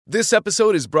This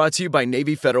episode is brought to you by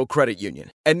Navy Federal Credit Union.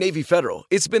 At Navy Federal,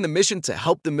 it's been the mission to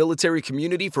help the military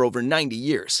community for over 90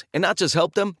 years. And not just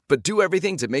help them, but do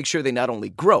everything to make sure they not only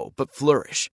grow, but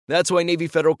flourish. That's why Navy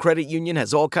Federal Credit Union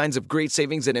has all kinds of great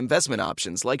savings and investment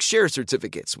options like share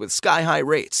certificates with sky-high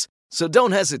rates. So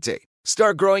don't hesitate.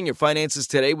 Start growing your finances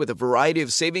today with a variety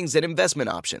of savings and investment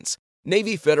options.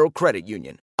 Navy Federal Credit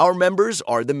Union. Our members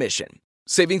are the mission.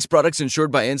 Savings products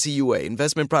insured by NCUA.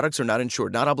 Investment products are not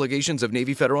insured, not obligations of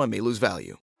Navy Federal and may lose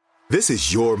value. This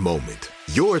is your moment,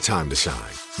 your time to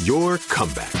shine, your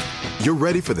comeback. You're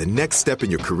ready for the next step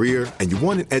in your career, and you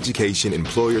want an education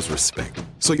employers respect.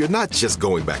 So you're not just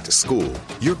going back to school,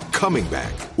 you're coming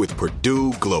back with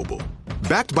Purdue Global.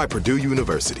 Backed by Purdue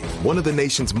University, one of the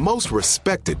nation's most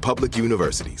respected public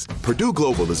universities, Purdue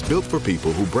Global is built for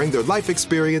people who bring their life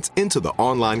experience into the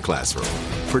online classroom.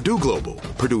 Purdue Global,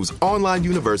 Purdue's online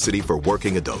university for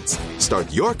working adults.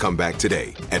 Start your comeback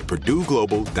today at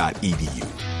purdueglobal.edu.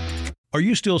 Are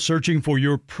you still searching for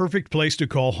your perfect place to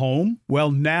call home?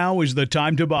 Well, now is the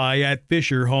time to buy at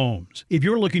Fisher Homes. If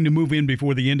you're looking to move in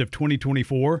before the end of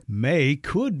 2024, May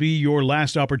could be your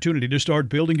last opportunity to start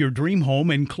building your dream home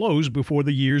and close before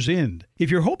the year's end. If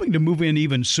you're hoping to move in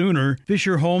even sooner,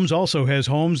 Fisher Homes also has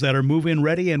homes that are move-in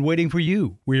ready and waiting for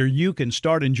you, where you can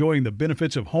start enjoying the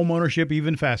benefits of homeownership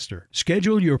even faster.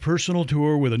 Schedule your personal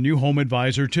tour with a new home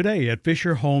advisor today at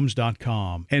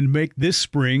FisherHomes.com and make this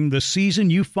spring the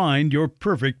season you find your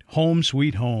perfect home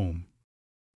sweet home.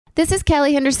 This is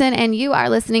Kelly Henderson, and you are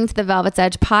listening to the Velvet's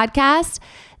Edge podcast.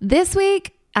 This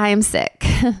week, I am sick.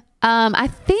 I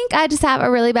think I just have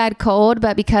a really bad cold,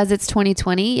 but because it's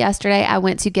 2020, yesterday I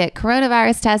went to get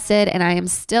coronavirus tested, and I am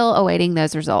still awaiting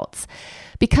those results.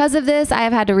 Because of this, I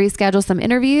have had to reschedule some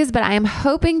interviews, but I am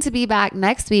hoping to be back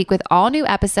next week with all new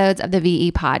episodes of the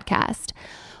VE podcast.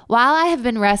 While I have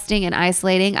been resting and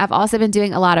isolating, I've also been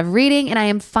doing a lot of reading, and I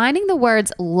am finding the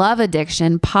words love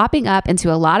addiction popping up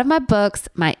into a lot of my books,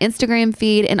 my Instagram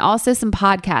feed, and also some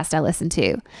podcasts I listen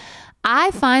to.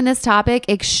 I find this topic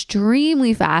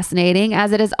extremely fascinating,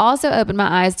 as it has also opened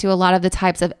my eyes to a lot of the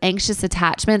types of anxious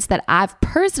attachments that I've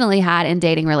personally had in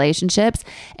dating relationships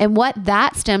and what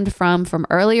that stemmed from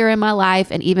earlier in my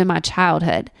life and even my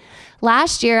childhood.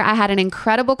 Last year, I had an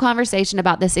incredible conversation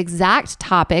about this exact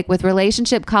topic with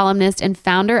relationship columnist and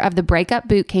founder of the Breakup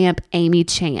Bootcamp, Amy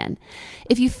Chan.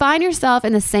 If you find yourself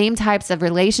in the same types of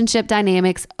relationship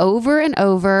dynamics over and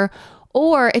over,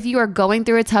 or if you are going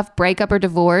through a tough breakup or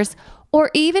divorce, or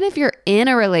even if you're in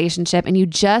a relationship and you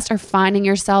just are finding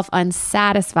yourself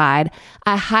unsatisfied,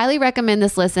 I highly recommend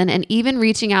this listen and even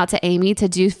reaching out to Amy to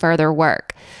do further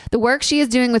work. The work she is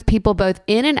doing with people both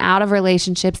in and out of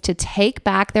relationships to take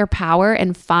back their power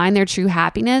and find their true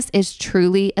happiness is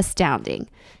truly astounding.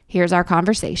 Here's our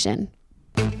conversation.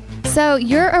 So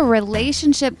you're a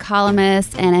relationship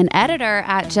columnist and an editor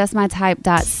at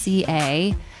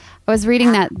justmytype.ca. I was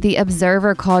reading that The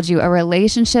Observer called you a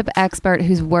relationship expert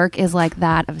whose work is like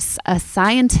that of a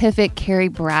scientific Carrie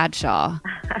Bradshaw.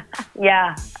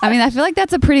 Yeah. I mean, I feel like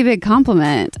that's a pretty big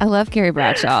compliment. I love Carrie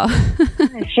Bradshaw.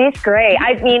 She's great.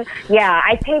 I mean, yeah,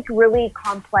 I take really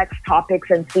complex topics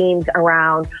and themes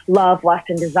around love, lust,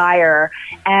 and desire,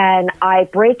 and I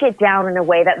break it down in a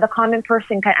way that the common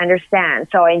person can understand.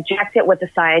 So I inject it with the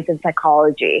science and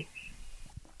psychology.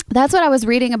 That's what I was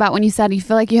reading about when you said you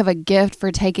feel like you have a gift for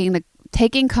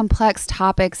taking complex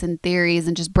topics and theories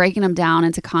and just breaking them down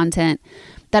into content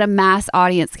that a mass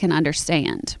audience can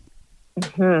understand.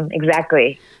 Mm-hmm,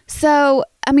 exactly. So,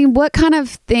 I mean, what kind of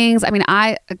things? I mean,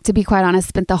 to be quite honest,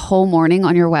 spent the whole morning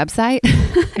on your website.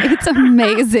 It's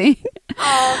amazing.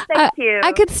 Oh, thank you.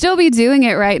 I could still be doing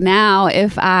it right now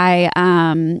if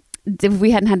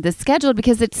we hadn't had this scheduled,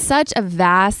 because it's such a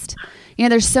vast.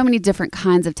 There's so many different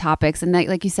kinds of topics. And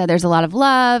like you said, there's a lot of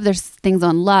love. There's things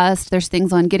on lust. There's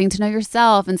things on getting to know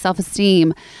yourself and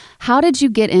self-esteem. How did you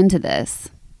get into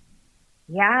this?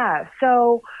 Yeah.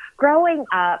 So growing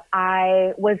up,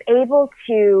 I was able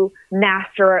to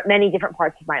master many different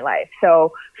parts of my life.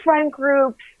 So friend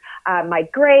groups, my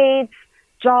grades,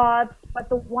 jobs. But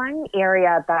the one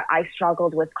area that I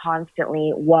struggled with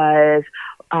constantly was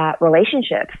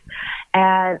relationships.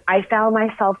 And I found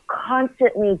myself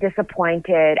constantly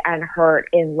disappointed and hurt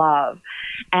in love.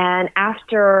 And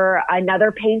after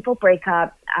another painful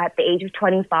breakup at the age of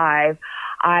 25,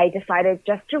 I decided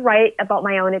just to write about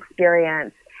my own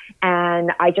experience.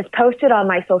 And I just posted on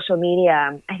my social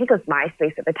media, I think it was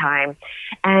MySpace at the time,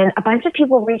 and a bunch of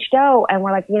people reached out and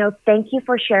were like, thank you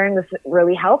for sharing this. It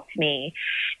really helped me.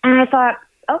 And I thought,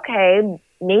 okay,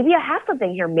 maybe I have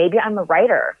something here. Maybe I'm a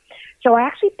writer. So I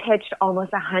actually pitched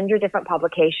almost 100 different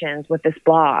publications with this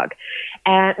blog,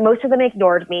 and most of them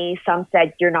ignored me. Some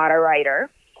said, you're not a writer.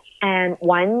 And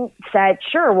one said,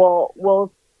 sure,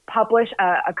 we'll publish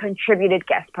a contributed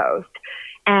guest post.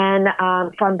 And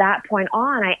from that point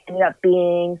on, I ended up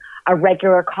being a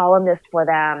regular columnist for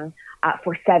them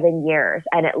for 7 years.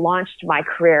 And it launched my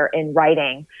career in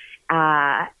writing.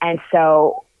 And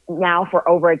so now for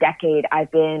over a decade,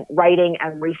 I've been writing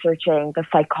and researching the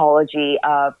psychology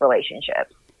of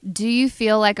relationships. Do you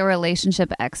feel like a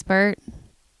relationship expert?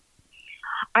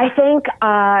 I think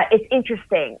it's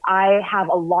interesting. I have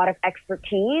a lot of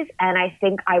expertise, and I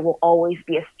think I will always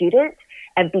be a student.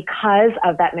 And because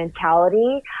of that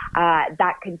mentality,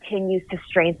 that continues to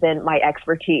strengthen my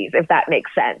expertise, if that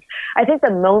makes sense. I think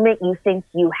the moment you think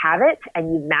you have it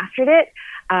and you've mastered it,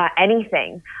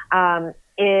 anything,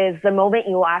 is the moment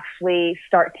you will actually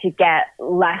start to get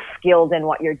less skilled in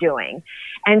what you're doing.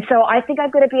 And so I think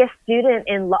I'm going to be a student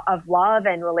of love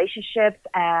and relationships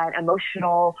and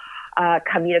emotional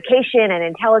communication and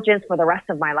intelligence for the rest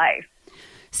of my life.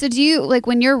 So do you, like,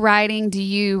 when you're writing, do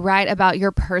you write about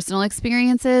your personal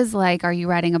experiences? Like, are you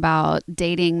writing about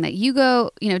dating that you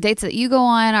go, dates that you go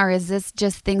on, or is this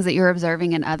just things that you're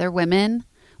observing in other women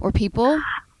or people?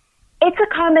 It's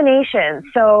a combination.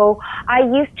 So I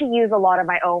used to use a lot of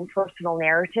my own personal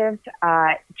narratives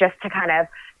just to kind of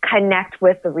connect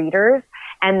with the readers.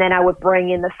 And then I would bring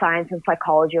in the science and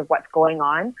psychology of what's going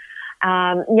on.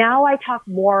 Now I talk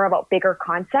more about bigger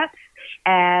concepts,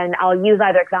 and I'll use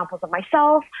either examples of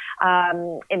myself.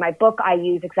 In my book, I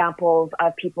use examples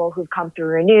of people who've come through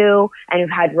Renew and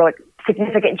who've had really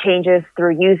significant changes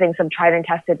through using some tried and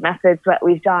tested methods that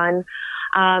we've done.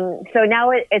 So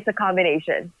now it's a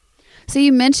combination. So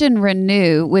you mentioned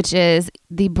Renew, which is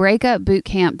the breakup boot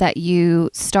camp that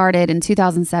you started in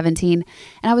 2017.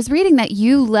 And I was reading that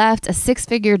you left a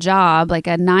 6-figure job, like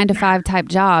a 9-to-5 type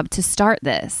job, to start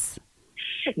this.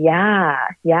 Yeah.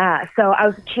 So I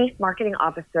was chief marketing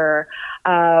officer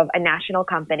of a national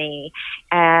company,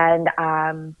 and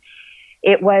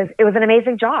it was an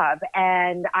amazing job.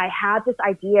 And I had this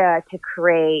idea to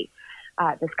create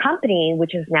this company,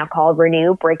 which is now called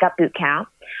Renew Breakup Boot Camp.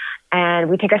 And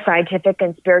we take a scientific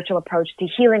and spiritual approach to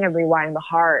healing and rewiring the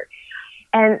heart.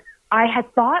 And I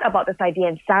had thought about this idea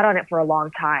and sat on it for a long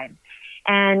time.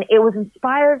 And it was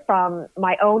inspired from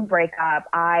my own breakup.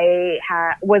 I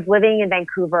was living in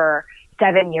Vancouver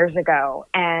 7 years ago,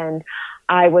 and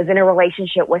I was in a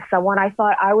relationship with someone I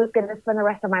thought I was going to spend the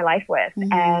rest of my life with.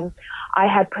 Mm-hmm. And I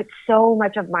had put so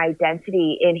much of my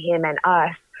identity in him and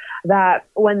us that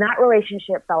when that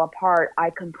relationship fell apart, I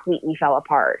completely fell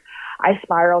apart. I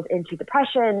spiraled into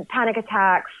depression, panic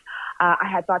attacks. I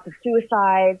had thoughts of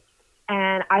suicide,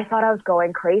 and I thought I was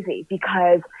going crazy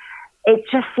because it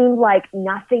just seemed like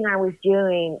nothing I was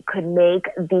doing could make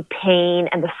the pain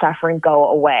and the suffering go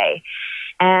away.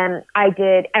 And I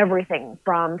did everything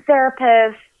from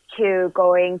therapists to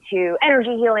going to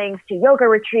energy healings to yoga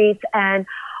retreats. And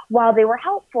while they were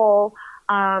helpful,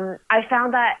 I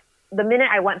found that the minute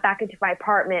I went back into my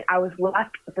apartment, I was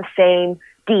left with the same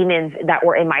demons that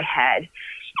were in my head.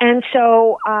 And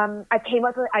so I came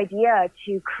up with the idea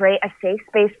to create a safe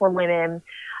space for women,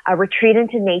 a retreat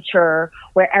into nature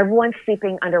where everyone's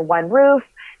sleeping under one roof.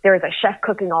 There is a chef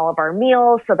cooking all of our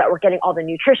meals so that we're getting all the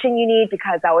nutrition you need,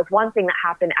 because that was one thing that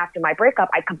happened after my breakup.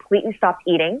 I completely stopped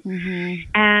eating. Mm-hmm.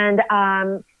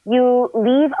 And you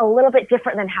leave a little bit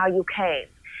different than how you came.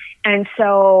 And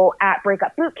so at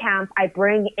Breakup Boot Camp, I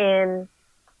bring in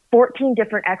 14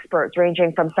 different experts,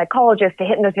 ranging from psychologists to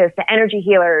hypnotists to energy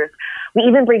healers. We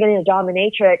even bring in a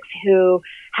dominatrix who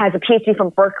has a PhD from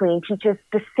Berkeley and teaches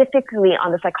specifically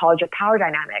on the psychology of power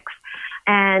dynamics.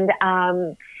 And,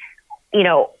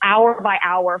 hour by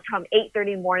hour from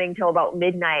 8:30 in the morning till about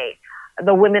midnight,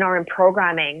 the women are in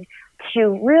programming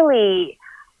to really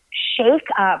shake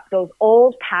up those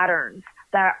old patterns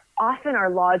that often are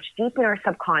lodged deep in our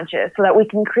subconscious so that we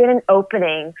can create an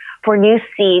opening for new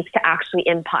seeds to actually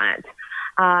implant.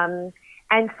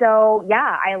 And so,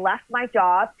 I left my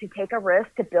job to take a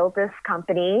risk to build this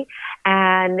company,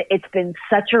 and it's been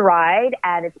such a ride,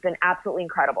 and it's been absolutely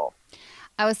incredible.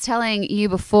 I was telling you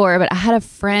before, but I had a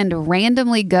friend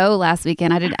randomly go last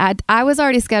weekend. I was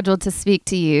already scheduled to speak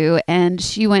to you, and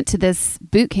she went to this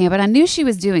boot camp, and I knew she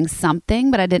was doing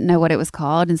something, but I didn't know what it was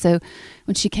called. And so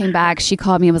when she came back, she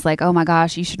called me and was like, "Oh my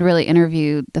gosh, you should really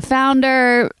interview the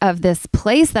founder of this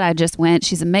place that I just went.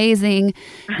 She's amazing."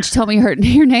 And she told me her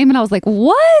name, and I was like,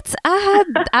 "What? I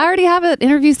already have an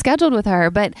interview scheduled with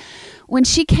her." But when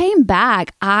she came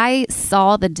back, I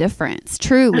saw the difference,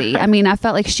 truly. I mean, I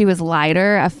felt like she was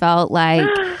lighter. I felt like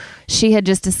she had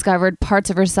just discovered parts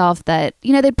of herself that,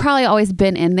 they'd probably always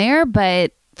been in there,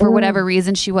 but for whatever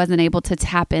reason, she wasn't able to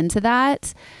tap into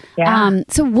that. Yeah.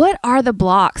 So what are the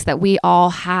blocks that we all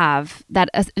have that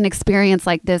an experience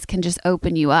like this can just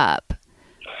open you up?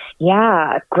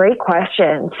 Yeah, great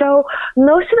question. So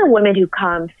most of the women who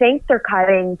come think they're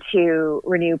coming to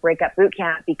Renew Breakup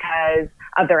Bootcamp because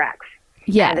of their ex.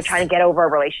 Yes. And they're trying to get over a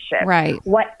relationship. Right.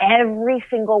 What every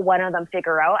single one of them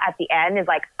figure out at the end is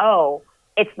like, oh,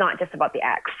 it's not just about the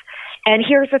ex. And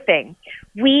here's the thing.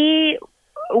 We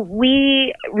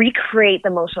recreate the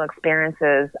emotional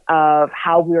experiences of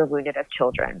how we were wounded as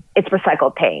children. It's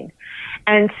recycled pain.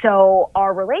 And so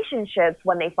our relationships,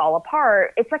 when they fall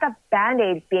apart, it's like a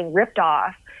Band-Aid being ripped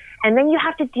off. And then you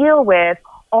have to deal with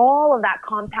all of that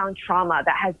compound trauma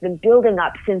that has been building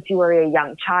up since you were a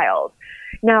young child.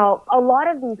 Now, a lot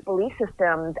of these belief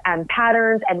systems and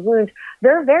patterns and wounds,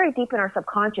 they're very deep in our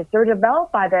subconscious. They're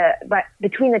developed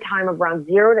between the time of around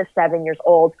 0 to 7 years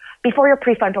old, before your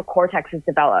prefrontal cortex is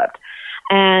developed.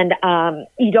 And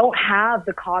you don't have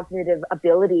the cognitive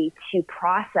ability to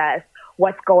process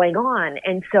what's going on.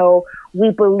 And so we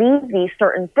believe these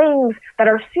certain things that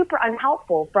are super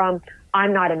unhelpful, from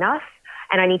I'm not enough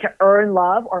and I need to earn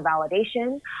love or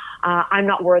validation. I'm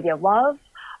not worthy of love.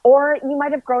 Or you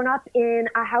might have grown up in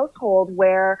a household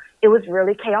where it was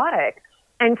really chaotic.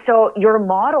 And so your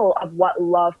model of what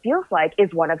love feels like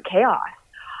is one of chaos.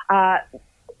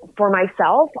 For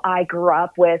myself, I grew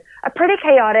up with a pretty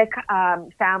chaotic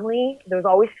family. There was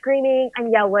always screaming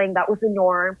and yelling. That was the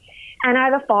norm. And I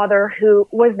have a father who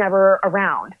was never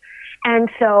around. And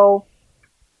so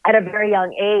at a very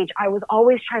young age, I was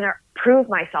always trying to prove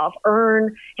myself,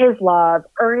 earn his love,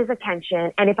 earn his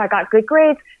attention. And if I got good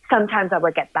grades, sometimes I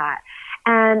would get that.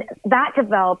 And that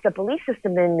developed a belief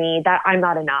system in me that I'm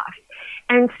not enough.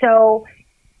 And so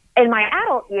in my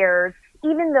adult years,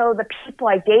 even though the people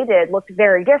I dated looked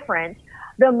very different,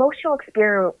 the emotional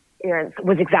experience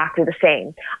was exactly the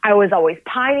same. I was always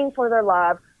pining for their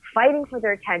love, fighting for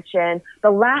their attention, the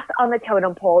last on the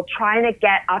totem pole, trying to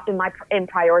get up in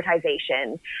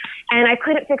prioritization. And I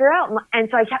couldn't figure out. And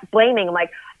so I kept blaming. I'm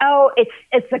like, oh,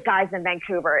 it's the guys in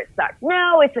Vancouver. It sucks.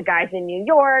 No, it's the guys in New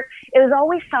York. It was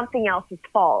always something else's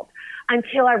fault,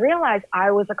 until I realized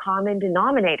I was a common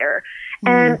denominator.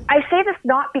 And I say this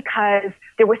not because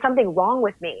there was something wrong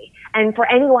with me. And for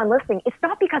anyone listening, it's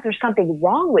not because there's something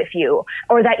wrong with you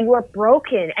or that you are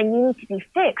broken and you need to be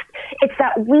fixed. It's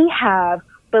that we have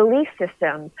belief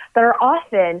systems that are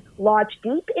often lodged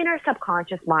deep in our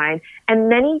subconscious mind. And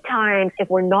many times, if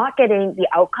we're not getting the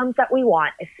outcomes that we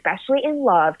want, especially in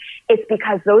love, it's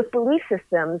because those belief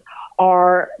systems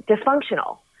are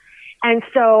dysfunctional. And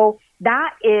so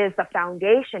that is the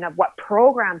foundation of what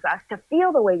programs us to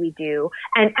feel the way we do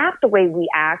and act the way we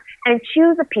act and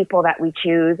choose the people that we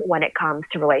choose when it comes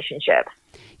to relationships.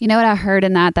 You know what I heard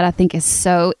in that I think is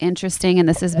so interesting, and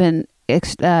this has been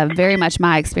very much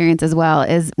my experience as well,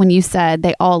 is when you said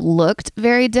they all looked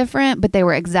very different, but they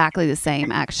were exactly the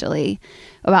same, actually,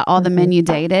 about all the men you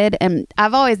dated. And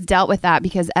I've always dealt with that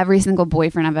because every single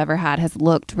boyfriend I've ever had has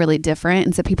looked really different.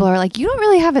 And so people are like, you don't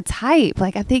really have a type.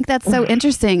 Like, I think that's so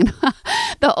interesting.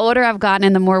 The older I've gotten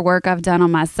and the more work I've done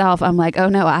on myself, I'm like, oh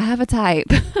no, I have a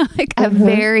type. Like, I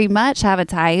very much have a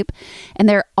type, and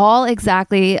they're all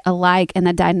exactly alike. And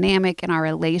the dynamic in our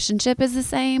relationship is the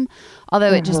same,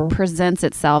 although it just presents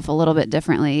itself a little bit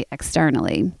differently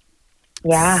externally.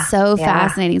 Yeah. So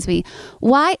fascinating to me.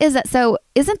 Why is that? So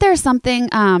isn't there something,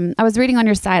 I was reading on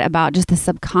your site about just the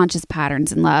subconscious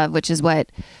patterns in love, which is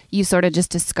what you sort of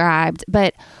just described.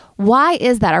 But why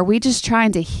is that? Are we just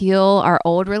trying to heal our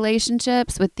old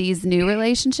relationships with these new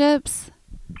relationships?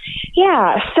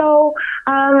 Yeah. So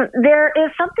there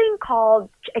is something called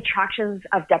attractions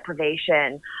of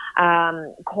deprivation,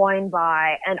 coined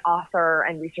by an author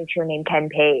and researcher named Ken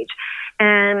Page.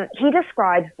 And he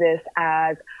describes this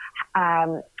as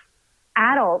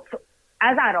adults,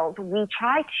 we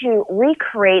try to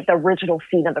recreate the original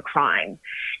scene of the crime.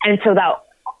 And so that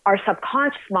our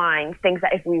subconscious mind thinks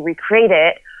that if we recreate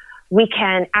it, we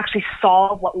can actually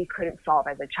solve what we couldn't solve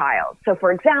as a child. So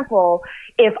for example,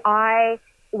 if I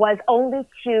was only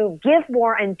to give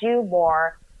more and do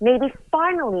more, maybe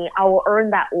finally I will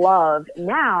earn that love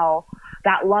now,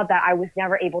 that love that I was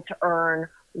never able to earn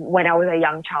when I was a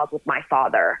young child with my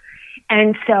father.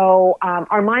 And so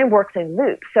our mind works in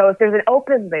loops. So if there's an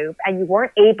open loop and you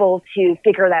weren't able to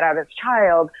figure that out as a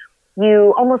child,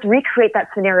 you almost recreate that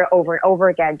scenario over and over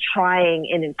again, trying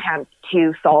in an attempt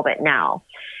to solve it now.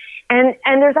 And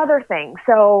there's other things.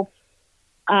 So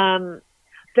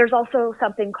there's also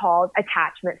something called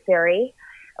attachment theory.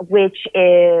 which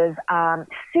is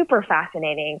super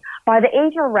fascinating. By the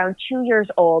age of around 2 years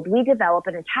old, we develop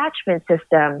an attachment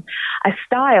system, a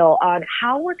style on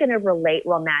how we're going to relate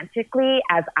romantically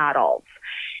as adults.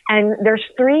 And there's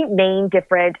three main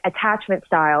different attachment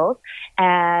styles.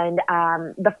 And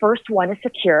the first one is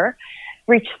secure.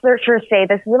 Researchers say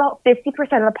this is about 50%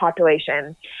 of the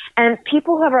population. And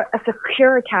people who have a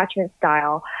secure attachment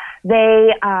style,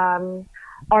 they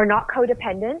are not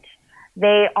codependent.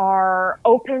 They are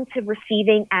open to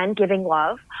receiving and giving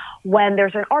love. When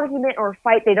there's an argument or a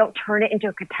fight, they don't turn it into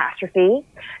a catastrophe.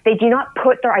 They do not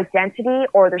put their identity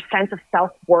or their sense of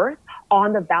self-worth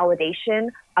on the validation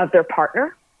of their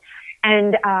partner.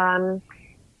 And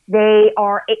they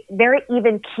are very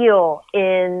even keel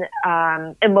in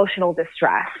emotional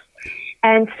distress.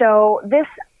 And so this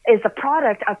is a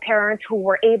product of parents who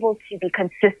were able to be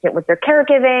consistent with their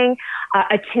caregiving,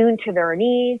 attuned to their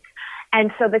needs.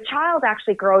 And so the child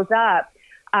actually grows up,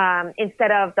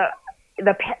 instead of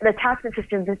the attachment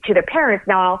system to their parents,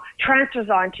 now transfers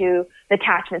onto the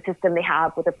attachment system they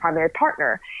have with their primary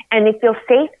partner. And they feel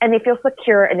safe and they feel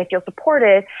secure and they feel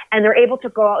supported and they're able to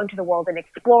go out into the world and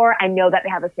explore and know that they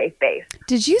have a safe base.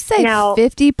 Did you say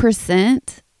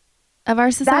 50% of our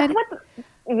society?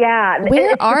 Yeah.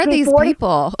 Where are these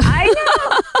people? I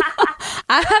know.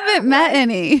 I haven't met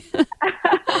any.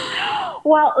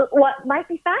 Well, what might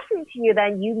be fascinating to you,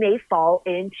 then you may fall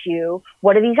into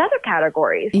one of these other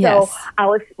categories. Yes. So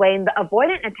I'll explain the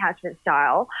avoidant attachment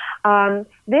style.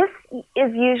 This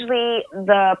is usually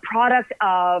the product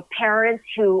of parents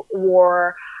who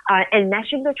were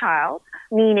enmeshing their child,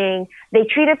 meaning they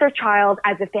treated their child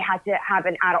as if they had to have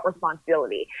an adult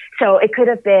responsibility. So it could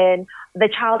have been the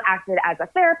child acted as a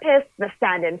therapist, the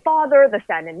stand-in father, the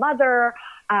stand-in mother,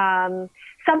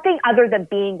 something other than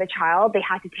being the child. They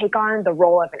had to take on the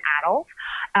role of an adult.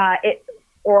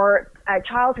 Or a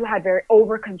child who had very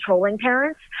over-controlling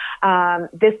parents.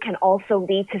 This can also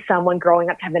lead to someone growing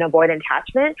up to have an avoidant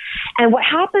attachment. And what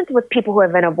happens with people who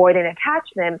have an avoidant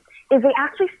attachment is they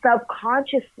actually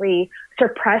subconsciously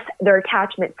suppress their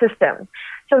attachment system.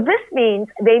 So this means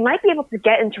they might be able to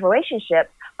get into relationships,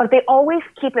 but they always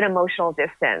keep an emotional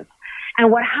distance.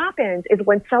 And what happens is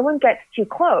when someone gets too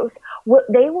close,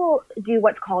 they will do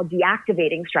what's called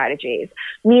deactivating strategies,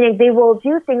 meaning they will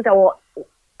do things that will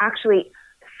actually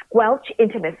squelch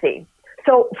intimacy.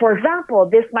 So, for example,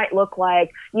 this might look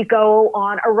like you go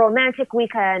on a romantic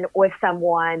weekend with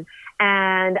someone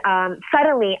and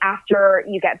suddenly after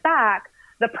you get back,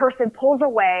 the person pulls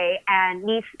away and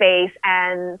needs space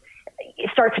and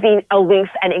starts to be aloof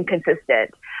and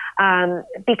inconsistent.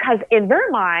 Because in their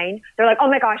mind, they're like, oh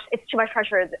my gosh, it's too much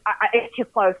pressure. It's too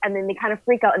close. And then they kind of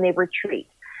freak out and they retreat.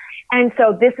 And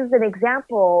so this is an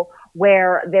example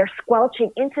where they're squelching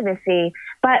intimacy,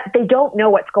 but they don't know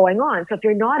what's going on. So if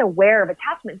you're not aware of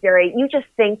attachment theory, you just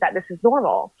think that this is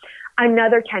normal.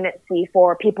 Another tendency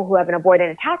for people who have an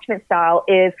avoidant attachment style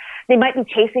is they might be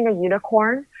chasing a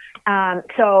unicorn.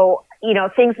 So,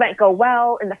 things might go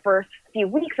well in the first few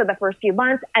weeks or the first few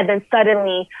months, and then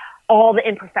suddenly all the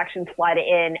imperfections flood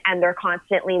in and they're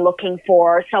constantly looking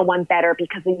for someone better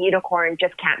because the unicorn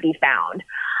just can't be found.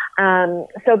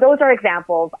 So those are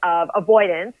examples of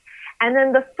avoidance. And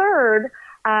then the third,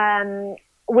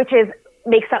 which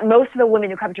makes up most of the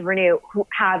women who come to Renew who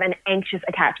have an anxious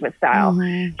attachment style.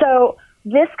 Mm-hmm. So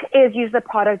this is usually the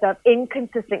product of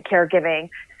inconsistent caregiving.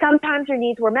 Sometimes your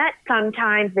needs were met,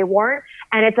 sometimes they weren't,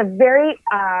 and it's a very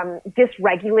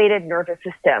dysregulated nervous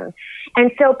system.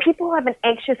 And so people who have an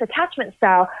anxious attachment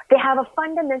style, they have a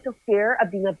fundamental fear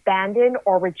of being abandoned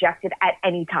or rejected at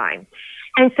any time.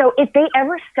 And so if they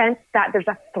ever sense that there's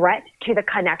a threat to the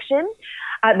connection,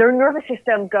 their nervous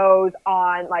system goes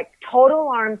on like total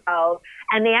alarm bells,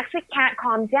 and they actually can't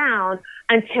calm down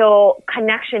until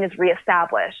connection is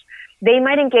reestablished. They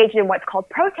might engage in what's called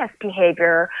protest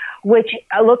behavior, which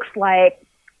looks like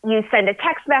you send a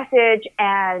text message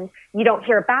and you don't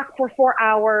hear back for 4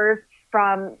 hours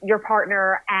from your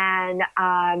partner, and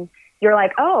you're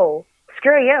like, oh,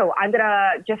 screw you, I'm going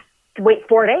to just wait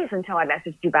 4 days until I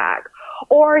message you back.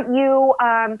 Or you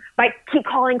might keep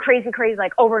calling crazy,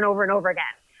 like over and over and over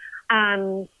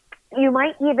again. You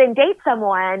might even date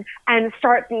someone and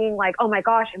start being like, oh my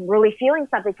gosh, I'm really feeling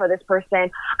something for this person.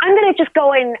 I'm going to just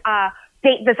go and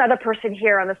date this other person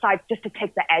here on the side just to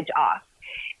take the edge off.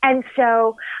 And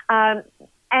so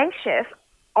anxious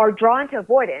are drawn to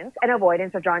avoidance, and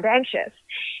avoidance are drawn to anxious.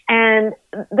 And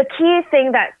the key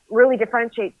thing that really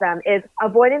differentiates them is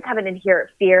avoidance have an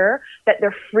inherent fear that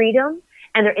their freedom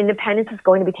and their independence is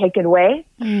going to be taken away.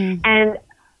 And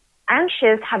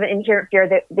anxious have an inherent fear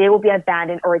that they will be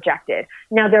abandoned or rejected.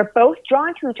 Now, they're both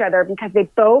drawn to each other because they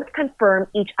both confirm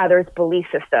each other's belief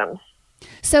systems.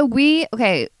 So wait,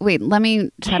 let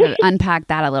me try to unpack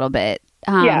that a little bit.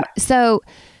 So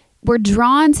we're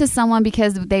drawn to someone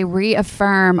because they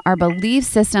reaffirm our belief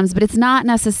systems, but it's not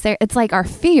necessary. It's like our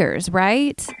fears,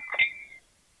 right?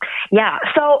 Yeah.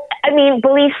 So, I mean,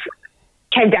 beliefs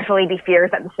can definitely be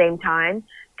fears at the same time.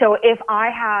 So if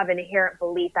I have an inherent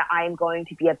belief that I am going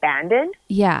to be abandoned,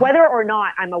 whether or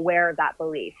not I'm aware of that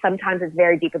belief, sometimes it's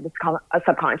very deep in the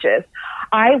subconscious,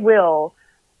 I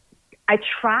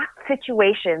attract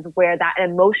situations where that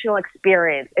emotional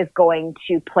experience is going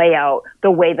to play out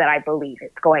the way that I believe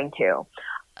it's going to.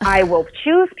 I will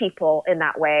choose people in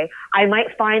that way. I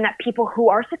might find that people who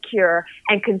are secure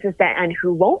and consistent and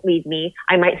who won't leave me,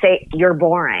 I might say, you're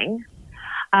boring.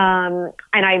 And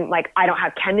I'm like, I don't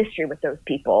have chemistry with those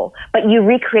people. But you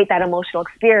recreate that emotional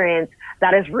experience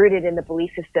that is rooted in the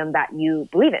belief system that you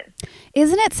believe in.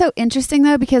 Isn't it so interesting,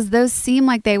 though? Because those seem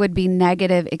like they would be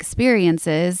negative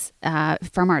experiences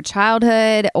from our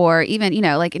childhood or even,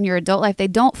 like in your adult life. They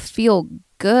don't feel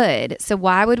good. So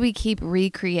why would we keep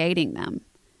recreating them?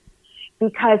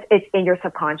 Because it's in your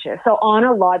subconscious. So on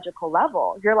a logical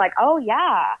level, you're like, oh,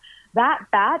 yeah, that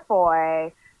bad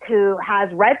boy who has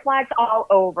red flags all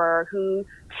over, who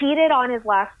cheated on his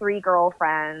last 3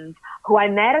 girlfriends, who I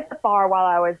met at the bar while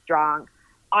I was drunk.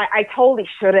 I totally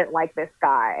shouldn't like this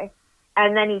guy.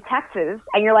 And then he texts,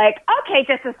 and you're like, okay,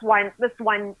 just this one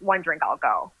drink, I'll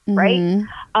go, right?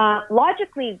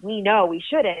 Logically, we know we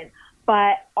shouldn't,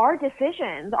 but our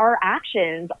decisions, our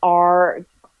actions are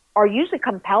usually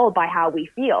compelled by how we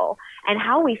feel. And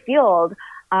how we feel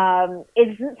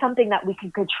isn't something that we can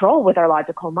control with our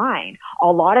logical mind. A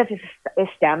lot of it is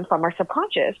stemmed from our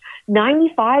subconscious.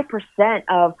 95%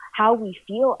 of how we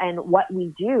feel and what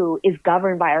we do is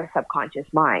governed by our subconscious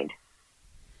mind.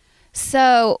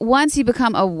 So once you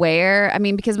become aware, I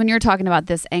mean, because when you're talking about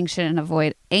this anxious and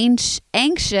avoidance,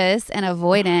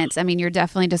 I mean, you're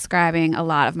definitely describing a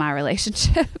lot of my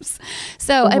relationships.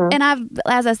 So, and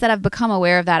as I said, I've become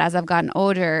aware of that as I've gotten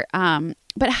older.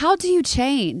 But how do you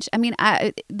change? I mean,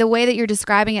 the way that you're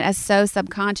describing it as so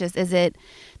subconscious, is it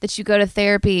that you go to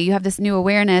therapy, you have this new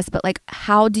awareness, but like,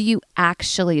 how do you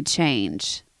actually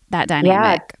change that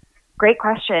dynamic? Yeah. Great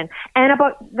question. And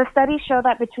the studies show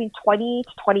that between 20 to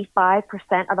 25%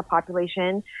 of the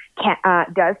population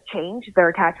does change their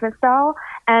attachment style,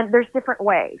 and there's different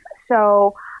ways.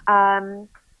 So,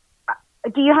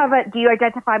 do you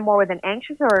identify more with an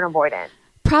anxious or an avoidant?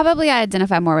 Probably I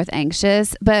identify more with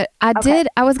anxious, but I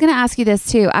was going to ask you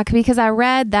this too, because I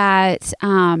read that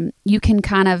you can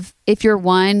kind of, if you're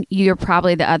one, you're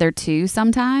probably the other two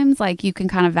sometimes. Like you can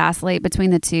kind of vacillate between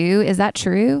the two. Is that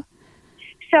true?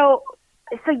 So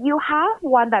you have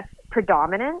one that's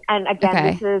predominant, and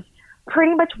again, this is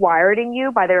pretty much wired in you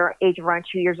by their age of around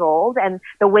 2 years old. And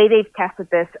the way they've tested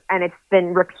this, and it's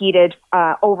been repeated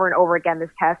over and over again, this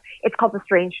test, it's called the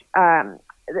strange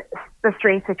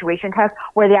situation test,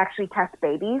 where they actually test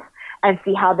babies and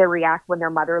see how they react when their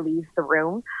mother leaves the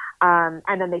room.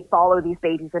 And then they follow these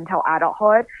babies until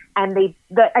adulthood, and the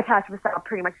attachment style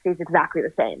pretty much stays exactly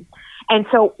the same. And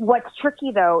so what's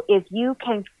tricky though is you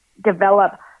can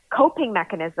develop coping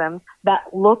mechanisms that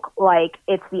look like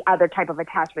it's the other type of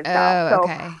attachment style. Oh,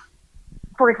 okay. So,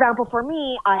 for example, for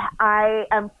me, I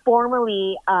am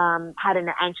formally had an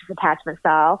anxious attachment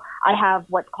style. I have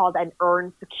what's called an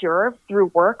earned secure. Through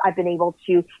work, I've been able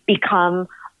to become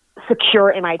secure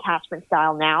in my attachment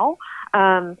style now.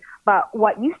 But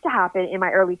what used to happen in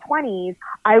my early 20s,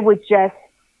 I would just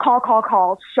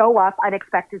call, show up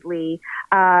unexpectedly.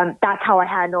 That's how I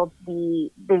handled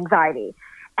the anxiety.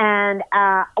 And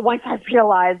once I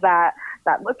realized that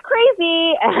looks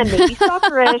crazy and maybe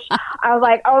suckerish, I was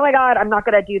like, oh my God, I'm not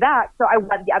going to do that. So I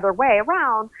went the other way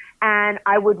around, and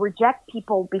I would reject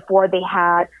people before they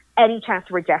had any chance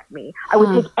to reject me. I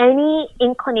would take any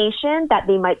inclination that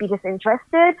they might be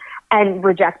disinterested and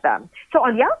reject them. So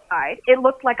on the outside, it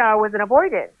looked like I was an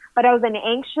avoidant, but I was an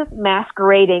anxious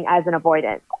masquerading as an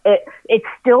avoidant. It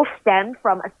still stemmed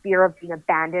from a fear of being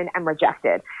abandoned and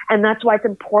rejected. And that's why it's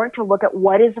important to look at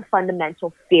what is the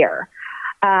fundamental fear.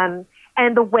 And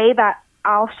the way that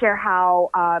I'll share how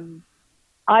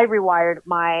I rewired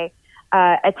my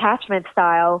attachment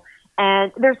style,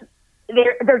 and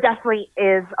there definitely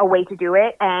is a way to do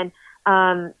it, and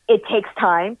it takes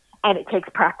time, and it takes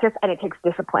practice, and it takes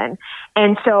discipline.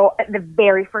 And so the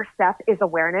very first step is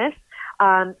awareness,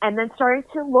 and then starting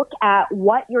to look at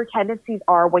what your tendencies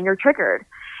are when you're triggered.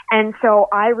 And so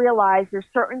I realized there's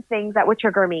certain things that would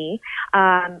trigger me,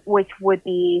 which would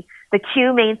be the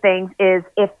two main things is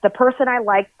if the person I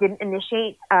liked didn't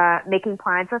initiate making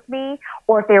plans with me,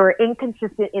 or if they were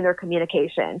inconsistent in their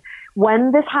communication.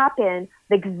 When this happened,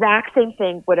 the exact same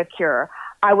thing would occur.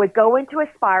 I would go into a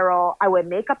spiral, I would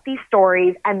make up these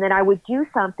stories, and then I would do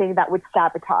something that would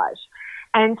sabotage.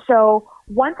 And so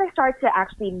once I started to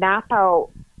actually map out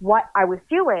what I was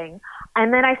doing,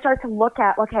 and then I started to look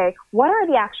at, okay, what are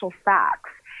the actual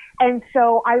facts? And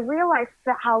so I realized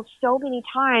that how so many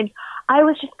times I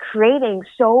was just creating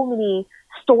so many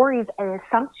stories and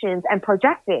assumptions and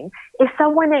projecting. If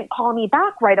someone didn't call me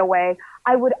back right away,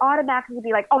 I would automatically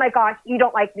be like, oh my gosh, you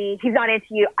don't like me. He's not into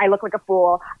you. I look like a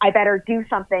fool. I better do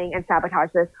something and sabotage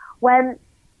this. When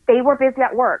they were busy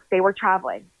at work, they were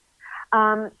traveling.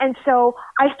 And so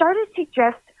I started to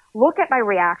just look at my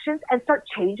reactions and start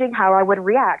changing how I would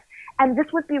react. And this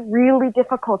would be really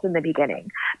difficult in the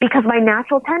beginning because my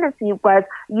natural tendency was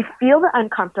you feel the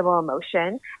uncomfortable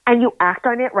emotion and you act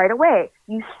on it right away.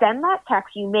 You send that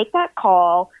text, you make that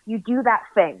call, you do that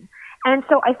thing. And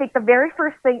so I think the very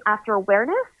first thing after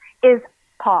awareness is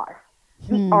pause,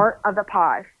 the art of the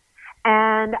pause,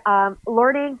 and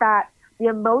learning that the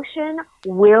emotion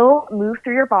will move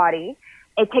through your body.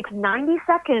 It takes 90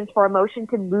 seconds for emotion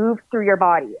to move through your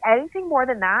body. Anything more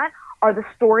than that are the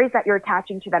stories that you're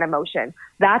attaching to that emotion.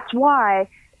 That's why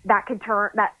that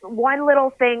one little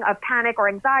thing of panic or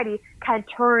anxiety can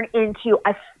turn into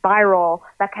a spiral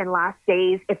that can last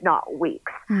days, if not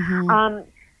weeks. Mm-hmm.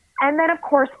 And then, of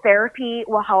course, therapy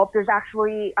will help. There's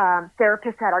actually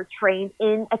therapists that are trained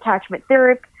in attachment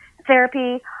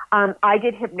therapy. I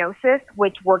did hypnosis,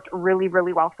 which worked really,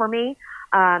 really well for me.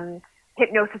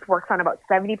 Hypnosis works on about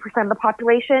 70% of the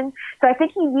population. So I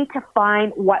think you need to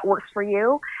find what works for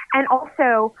you. And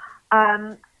also,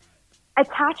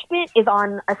 attachment is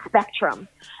on a spectrum.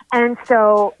 And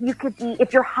so you could be,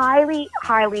 if you're highly,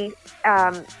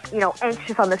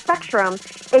 anxious on the spectrum,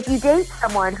 if you date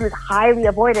someone who's highly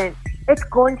avoidant, it's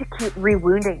going to keep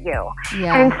rewounding you.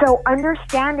 Yeah. And so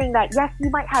understanding that, yes, you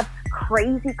might have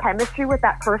crazy chemistry with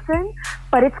that person,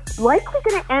 but it's likely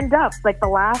going to end up like the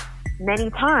last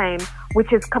many times,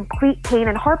 which is complete pain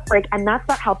and heartbreak, and that's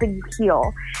not helping you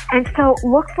heal. And so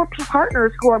look for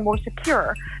partners who are more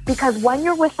secure, because when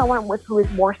you're with someone who is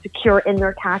more secure in their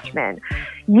attachment,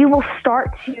 you will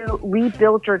start to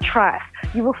rebuild your trust.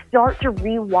 You will start to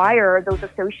rewire those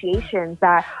associations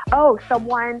that, oh,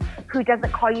 someone who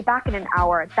doesn't call you back in an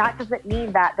hour, that doesn't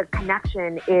mean that the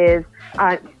connection is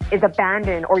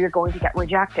abandoned or you're going to get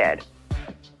rejected.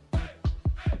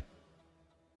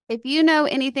 If you know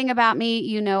anything about me,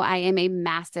 you know I am a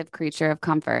massive creature of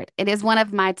comfort. It is one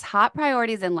of my top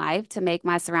priorities in life to make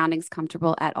my surroundings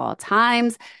comfortable at all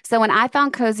times. So when I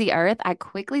found Cozy Earth, I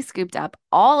quickly scooped up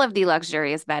all of the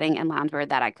luxurious bedding and loungewear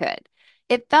that I could.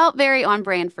 It felt very on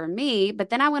brand for me, but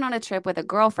then I went on a trip with a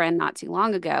girlfriend not too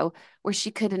long ago where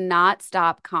she could not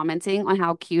stop commenting on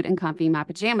how cute and comfy my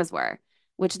pajamas were,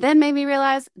 which then made me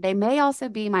realize they may also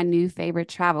be my new favorite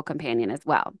travel companion as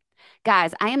well.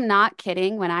 Guys, I am not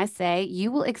kidding when I say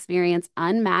you will experience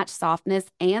unmatched softness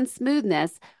and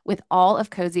smoothness with all of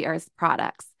Cozy Earth's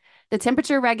products. The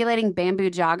temperature-regulating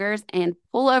bamboo joggers and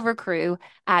pullover crew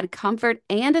add comfort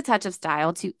and a touch of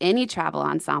style to any travel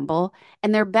ensemble,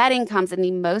 and their bedding comes in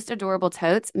the most adorable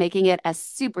totes, making it a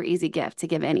super easy gift to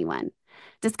give anyone.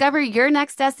 Discover your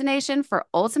next destination for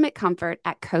ultimate comfort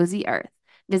at Cozy Earth.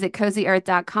 Visit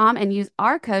CozyEarth.com and use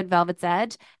our code Velvet's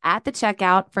Edge at the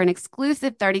checkout for an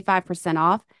exclusive 35%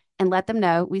 off, and let them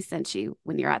know we sent you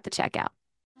when you're at the checkout.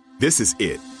 This is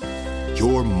it.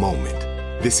 Your moment.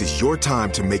 This is your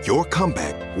time to make your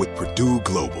comeback with Purdue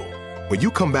Global. When you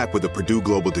come back with a Purdue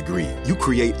Global degree, you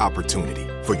create opportunity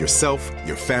for yourself,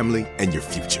 your family, and your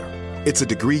future. It's a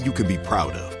degree you can be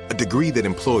proud of, a degree that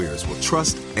employers will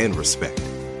trust and respect.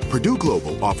 Purdue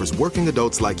Global offers working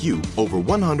adults like you over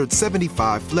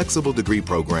 175 flexible degree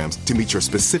programs to meet your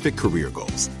specific career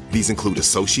goals. These include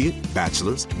associate,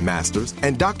 bachelor's, master's,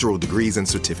 and doctoral degrees and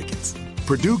certificates.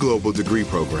 Purdue Global degree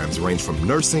programs range from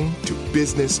nursing to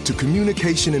business to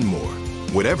communication and more.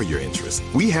 Whatever your interest,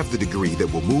 we have the degree that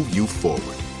will move you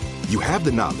forward. You have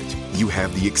the knowledge, you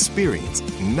have the experience.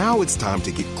 Now it's time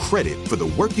to get credit for the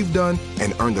work you've done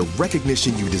and earn the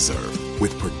recognition you deserve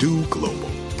with Purdue Global,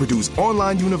 Purdue's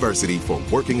online university for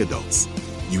working adults.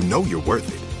 You know you're worth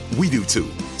it. We do too.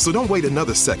 So don't wait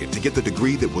another second to get the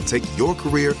degree that will take your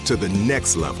career to the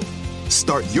next level.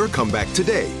 Start your comeback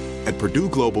today at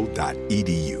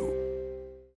purdueglobal.edu.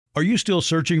 Are you still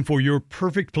searching for your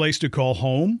perfect place to call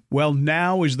home? Well,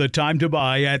 now is the time to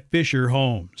buy at Fisher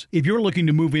Homes. If you're looking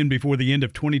to move in before the end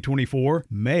of 2024,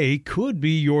 May could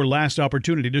be your last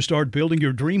opportunity to start building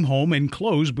your dream home and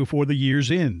close before the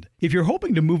year's end. If you're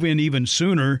hoping to move in even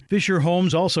sooner, Fisher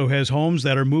Homes also has homes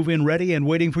that are move-in ready and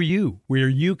waiting for you, where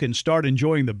you can start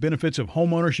enjoying the benefits of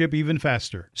homeownership even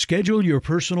faster. Schedule your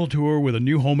personal tour with a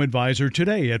new home advisor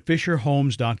today at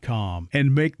FisherHomes.com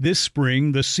and make this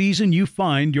spring the season you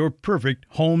find your perfect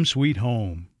home sweet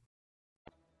home.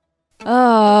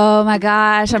 Oh my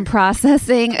gosh, I'm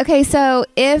processing. Okay, so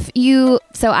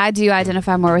I do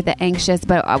identify more with the anxious,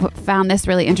 but I found this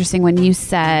really interesting when you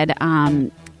said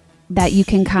that you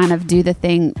can kind of do the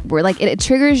thing where like it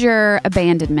triggers your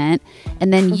abandonment,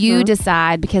 and then you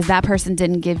decide because that person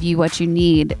didn't give you what you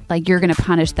need, like you're going to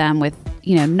punish them with,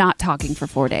 not talking for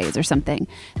 4 days or something.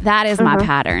 That is my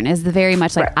pattern, is the very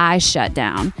much like I shut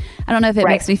down. I don't know if it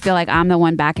makes me feel like I'm the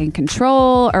one back in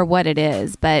control or what it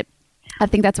is, but I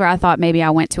think that's where I thought maybe I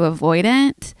went to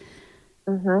avoidant.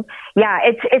 Yeah,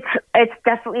 it's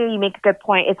definitely, you make a good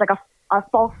point. It's like a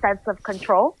false sense of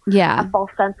control. Yeah. A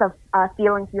false sense of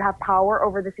feeling you have power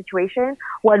over the situation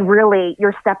when really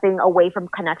you're stepping away from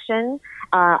connection,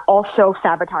 also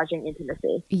sabotaging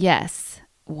intimacy. Yes.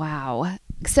 Wow.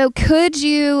 So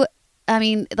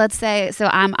let's say, so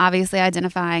I'm obviously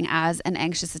identifying as an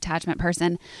anxious attachment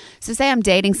person. So say I'm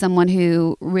dating someone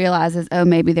who realizes,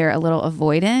 maybe they're a little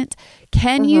avoidant.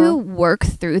 Can you work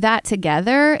through that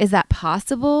together? Is that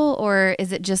possible? Or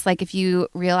is it just like if you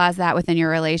realize that within your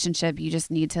relationship, you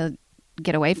just need to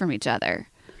get away from each other?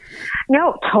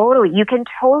 No, totally. You can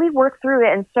totally work through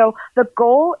it. And so the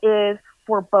goal is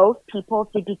for both people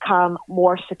to become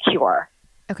more secure.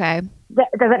 Okay. Does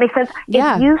that make sense?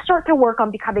 Yeah. If you start to work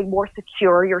on becoming more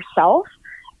secure yourself,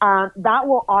 that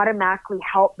will automatically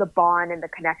help the bond and the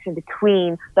connection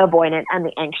between the avoidant and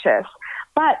the anxious.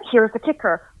 But here's the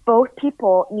kicker. Both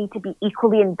people need to be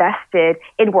equally invested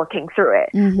in working through it.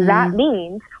 That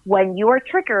means when you are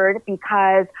triggered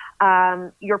because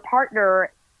your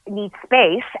partner needs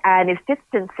space and is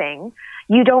distancing,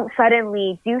 you don't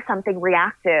suddenly do something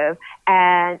reactive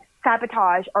and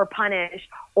sabotage or punish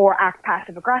or act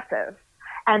passive aggressive.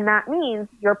 And that means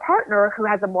your partner, who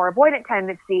has a more avoidant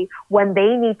tendency, when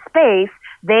they need space,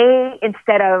 they,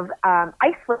 instead of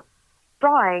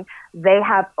withdrawing, they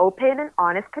have open and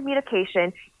honest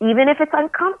communication, even if it's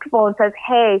uncomfortable, and says,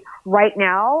 hey, right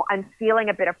now I'm feeling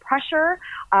a bit of pressure.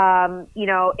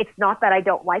 It's not that I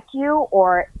don't like you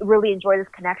or really enjoy this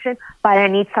connection, but I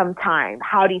need some time.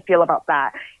 How do you feel about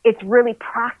that? It's really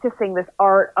practicing this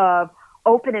art of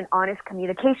open and honest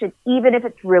communication, even if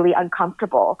it's really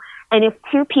uncomfortable. And if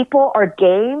two people are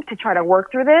game to try to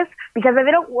work through this, because if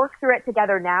they don't work through it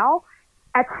together now,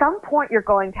 at some point you're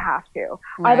going to have to.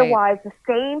 Right. Otherwise, the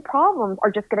same problems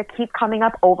are just going to keep coming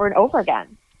up over and over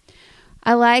again.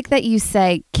 I like that you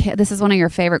say, this is one of your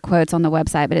favorite quotes on the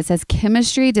website, but it says,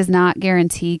 chemistry does not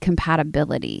guarantee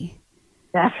compatibility.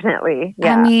 Definitely.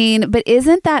 Yeah. I mean, but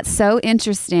isn't that so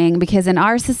interesting? Because in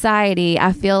our society,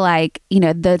 I feel like,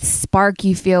 the spark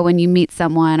you feel when you meet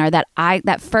someone, or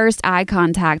that first eye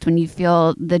contact when you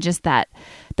feel the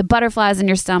butterflies in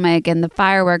your stomach and the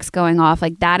fireworks going off,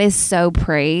 like that is so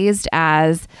praised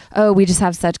as, we just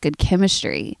have such good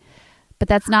chemistry. But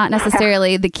that's not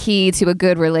necessarily the key to a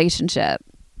good relationship.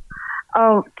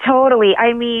 Oh, totally.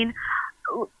 I mean,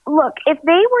 look, if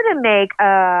they were to make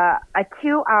a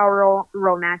 2-hour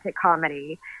romantic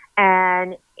comedy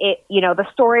and the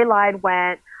storyline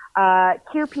went,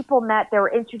 two people met, they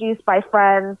were introduced by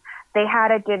friends, they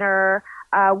had a dinner,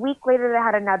 a week later they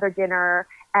had another dinner,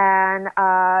 and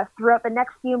throughout the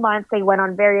next few months they went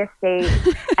on various dates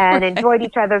and enjoyed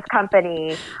each other's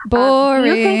company. Boring. Do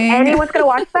you think anyone's going to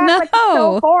watch that? No. Like, it's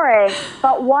so boring.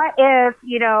 But what if,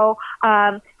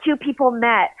 two people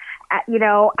met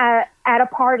at a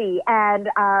party and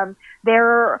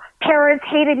their parents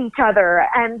hated each other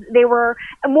and they were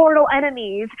mortal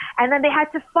enemies, and then they had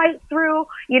to fight through,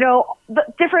 the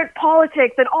different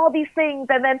politics and all these things,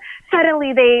 and then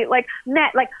suddenly they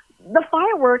met. The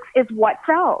fireworks is what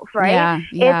sells, right?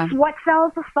 Yeah. It's what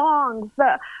sells the songs,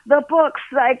 the books,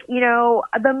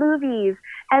 the movies.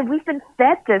 And we've been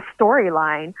fed this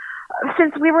storyline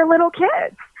since we were little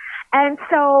kids. And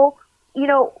so,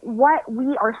 what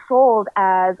we are sold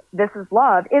as this is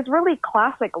love is really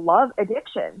classic love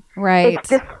addiction. Right.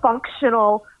 It's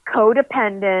dysfunctional,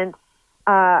 codependent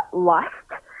lust,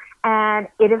 and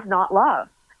it is not love.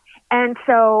 And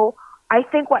so I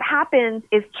think what happens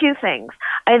is two things.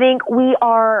 I think we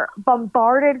are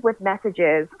bombarded with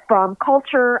messages from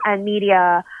culture and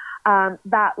media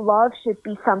that love should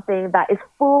be something that is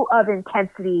full of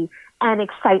intensity and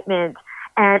excitement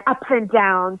and ups and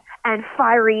downs and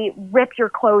fiery, rip your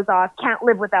clothes off, can't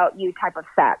live without you type of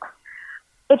sex.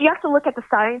 If you have to look at the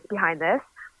science behind this,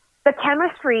 the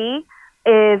chemistry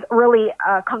is really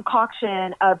a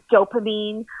concoction of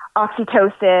dopamine,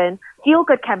 oxytocin,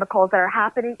 feel-good chemicals that are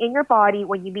happening in your body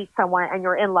when you meet someone and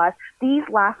you're in lust. These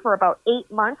last for about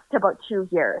 8 months to about 2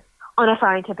 years on a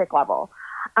scientific level.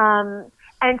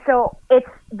 And so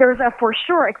there's a for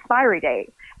sure expiry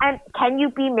date. And can you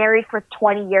be married for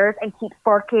 20 years and keep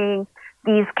sparking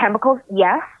these chemicals?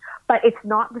 Yes, but it's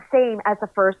not the same as the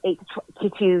first 8 to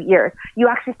 2 years. You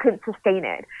actually couldn't sustain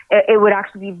it. It would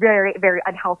actually be very, very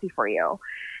unhealthy for you.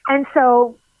 And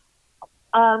so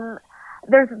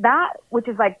there's that, which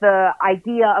is like the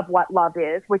idea of what love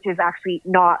is, which is actually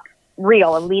not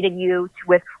real and leading you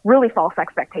with really false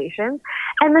expectations.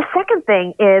 And the second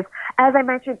thing is, as I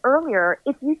mentioned earlier,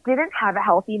 if you didn't have a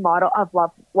healthy model of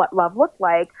love, what love looked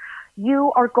like,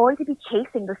 you are going to be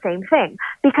chasing the same thing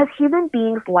because human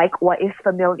beings like what is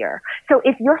familiar. So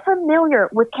if you're familiar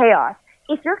with chaos,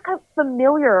 if you're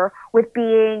familiar with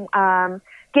being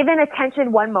given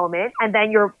attention one moment and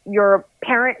then your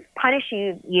parent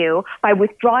punishing you by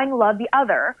withdrawing love the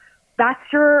other, that's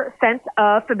your sense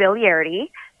of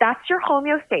familiarity. That's your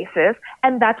homeostasis,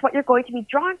 and that's what you're going to be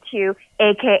drawn to,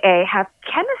 aka have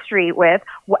chemistry with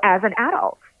as an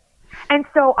adult. And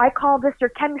so I call this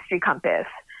your chemistry compass.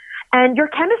 And your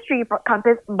chemistry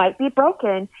compass might be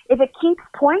broken if it keeps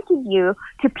pointing you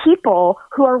to people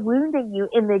who are wounding you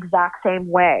in the exact same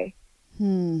way.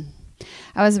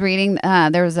 I was reading,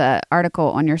 there was an article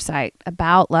on your site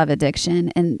about love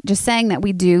addiction and just saying that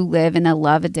we do live in a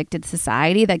love addicted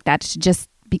society, like that's just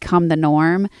become the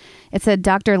norm. It said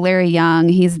Dr. Larry Young,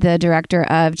 he's the director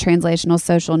of Translational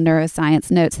Social Neuroscience,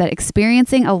 notes that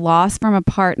experiencing a loss from a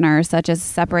partner, such as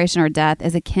separation or death,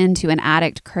 is akin to an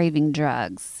addict craving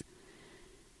drugs.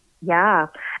 Yeah,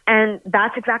 and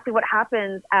that's exactly what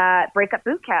happens at Breakup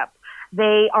Boot Camp.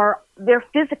 They're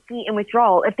physically in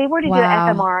withdrawal. If they were to do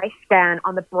an fMRI scan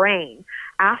on the brain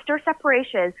after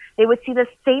separation, they would see the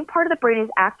same part of the brain is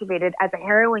activated as a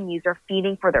heroin user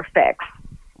feeding for their fix.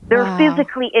 They're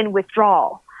physically in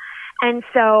withdrawal. And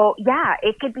so, yeah,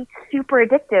 it could be super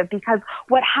addictive because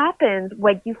what happens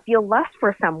when you feel lust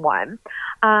for someone,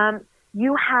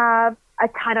 you have a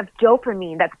ton of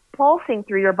dopamine that's pulsing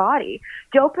through your body.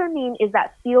 Dopamine is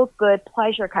that feel-good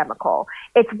pleasure chemical.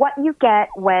 It's what you get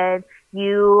when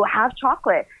you have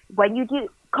chocolate, when you do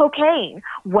cocaine,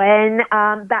 when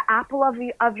the apple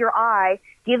of your eye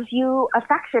gives you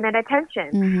affection and attention.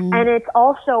 Mm-hmm. And it's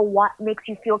also what makes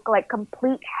you feel like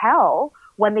complete hell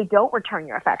when they don't return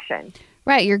your affection.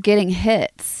 Right. You're getting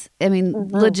hits. I mean,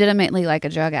 legitimately like a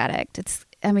drug addict.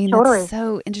 Totally. That's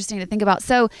so interesting to think about.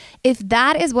 So if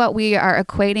that is what we are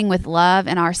equating with love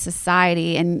in our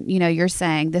society, and, you know, you're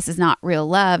saying this is not real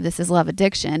love, this is love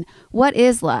addiction. What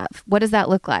is love? What does that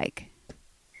look like?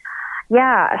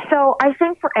 Yeah. So I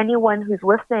think for anyone who's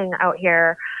listening out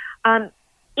here,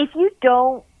 if you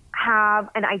don't have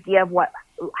an idea of what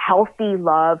healthy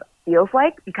love feels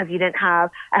like because you didn't have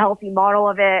a healthy model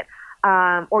of it,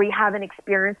 or you haven't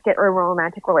experienced it in a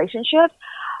romantic relationship,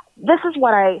 this is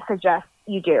what I suggest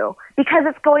you do, because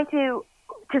it's going to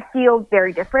feel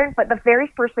very different. But the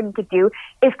very first thing you could do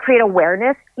is create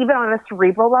awareness, even on a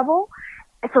cerebral level,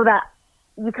 so that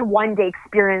you can one day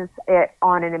experience it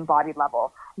on an embodied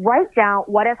level. Write down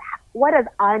what does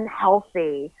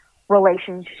unhealthy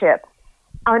relationship,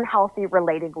 unhealthy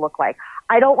relating look like.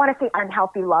 I don't want to say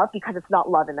unhealthy love because it's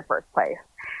not love in the first place.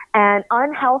 And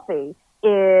unhealthy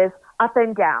is up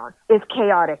and down, is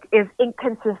chaotic, is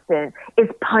inconsistent, is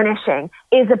punishing,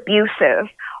 is abusive.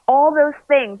 All those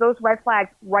things, those red flags,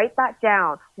 write that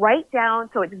down. Write down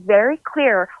so it's very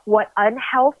clear what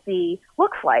unhealthy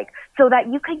looks like so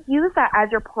that you can use that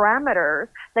as your parameters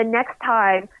the next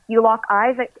time you lock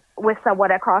eyes with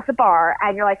someone across a bar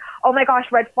and you're like, oh my gosh,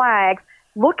 red flags.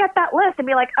 Look at that list and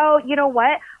be like, oh, you know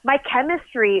what? My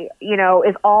chemistry,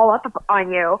 is all up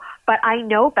on you, but I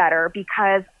know better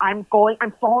because I'm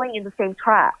falling in the same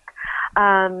track.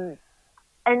 And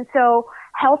so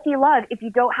healthy love, if you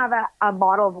don't have a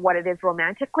model of what it is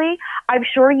romantically, I'm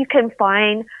sure you can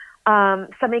find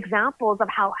some examples of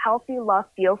how healthy love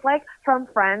feels like from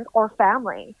friends or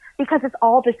family, because it's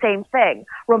all the same thing.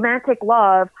 Romantic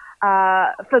love,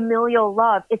 familial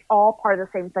love, it's all part of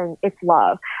the same thing. It's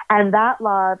love. And that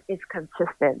love is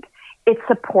consistent. It's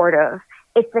supportive.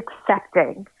 It's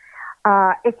accepting.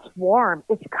 It's warm.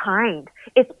 It's kind.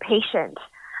 It's patient.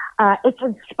 It's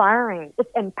inspiring. It's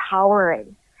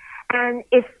empowering. And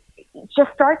if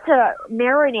just start to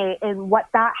marinate in what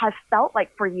that has felt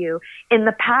like for you in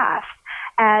the past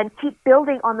and keep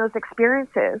building on those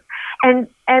experiences. And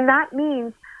that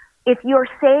means if you're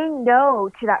saying no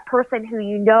to that person who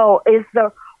you know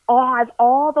has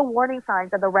all the warning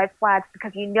signs and the red flags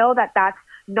because you know that that's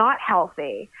not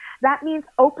healthy, that means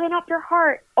open up your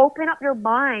heart, open up your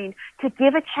mind to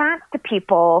give a chance to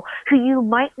people who you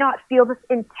might not feel this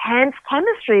intense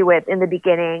chemistry with in the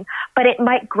beginning, but it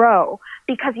might grow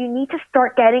because you need to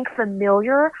start getting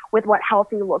familiar with what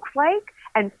healthy looks like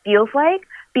and feels like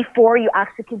before you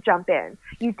actually can jump in.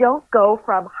 You don't go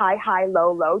from high,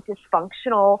 low,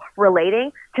 dysfunctional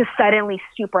relating to suddenly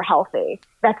super healthy.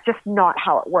 That's just not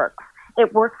how it works.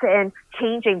 It works in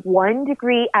changing 1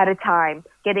 degree at a time,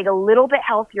 getting a little bit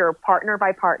healthier partner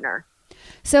by partner.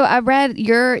 So I read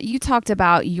you talked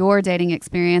about your dating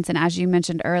experience, and as you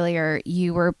mentioned earlier,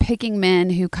 you were picking men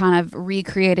who kind of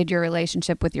recreated your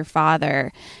relationship with your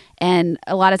father. And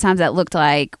a lot of times that looked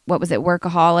like,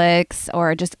 workaholics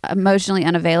or just emotionally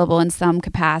unavailable in some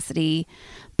capacity.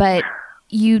 But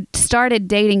you started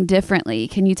dating differently.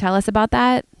 Can you tell us about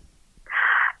that?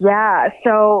 Yeah.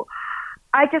 So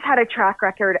I just had a track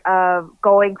record of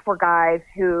going for guys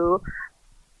who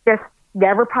just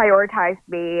never prioritized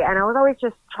me, and I was always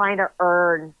just trying to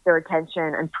earn their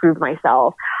attention and prove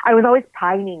myself. I was always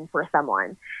pining for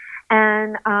someone.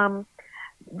 And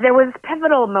there was a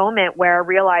pivotal moment where I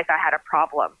realized I had a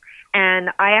problem. And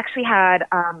I actually had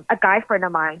a guy friend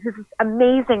of mine who's an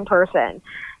amazing person,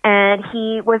 and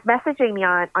he was messaging me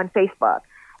on Facebook.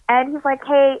 And he's like,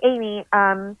 "Hey, Amy,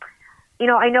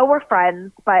 I know we're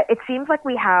friends, but it seems like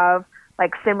we have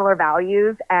like similar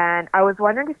values, and I was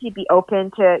wondering if you'd be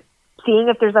open to seeing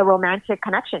if there's a romantic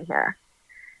connection here."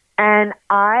 And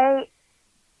I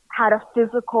had a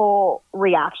physical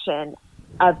reaction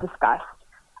of disgust.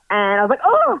 And I was like,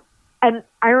 "Oh!" And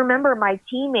I remember my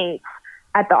teammates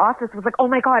at the office was like, "Oh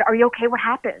my God, are you okay? What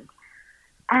happened?"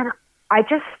 And I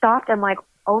just stopped. I'm like,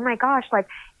 oh my gosh, like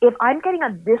if I'm getting a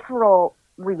visceral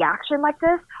reaction like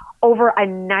this over a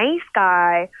nice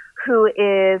guy who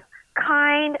is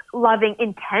kind, loving,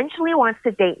 intentionally wants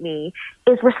to date me,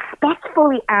 is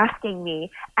respectfully asking me,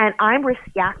 and I'm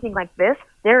reacting like this,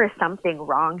 there is something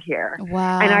wrong here.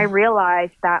 Wow. And I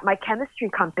realized that my chemistry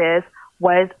compass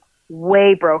was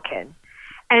way broken.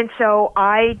 And so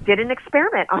I did an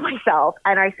experiment on myself,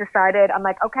 and I decided, I'm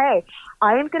like, okay,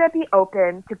 I am going to be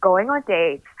open to going on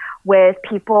dates with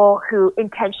people who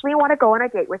intentionally want to go on a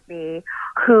date with me,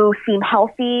 who seem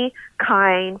healthy,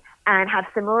 kind, and have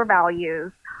similar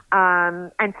values,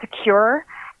 and secure.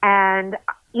 And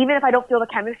even if I don't feel the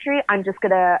chemistry, I'm just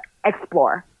going to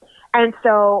explore. And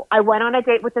so I went on a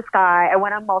date with this guy. I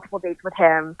went on multiple dates with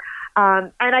him.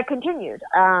 And I continued.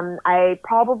 I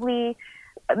probably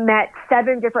met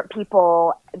 7 different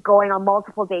people, going on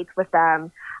multiple dates with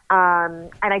them.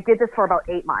 And I did this for about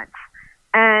 8 months.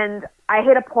 And I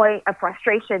hit a point of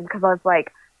frustration because I was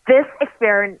like, this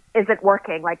experiment isn't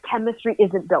working. Like, chemistry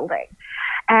isn't building.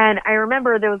 And I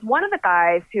remember there was one of the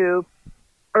guys who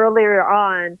earlier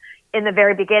on in the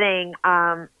very beginning,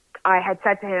 I had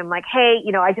said to him, like, hey,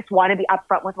 I just want to be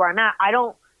upfront with where I'm at. I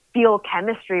don't feel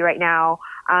chemistry right now.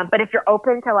 But if you're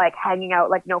open to like hanging out,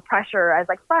 like no pressure as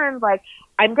like friends, like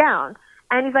I'm down.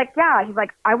 And he's like, yeah, he's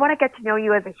like, I want to get to know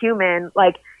you as a human.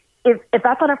 Like if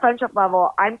that's on a friendship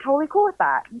level, I'm totally cool with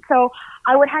that. And so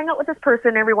I would hang out with this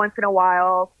person every once in a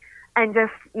while and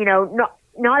just,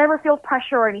 not ever feel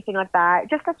pressure or anything like that,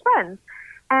 just as friends.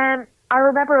 And I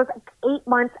remember it was like 8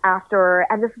 months after,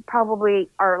 and this is probably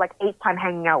our like 8th time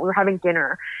hanging out. We were having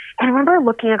dinner, and I remember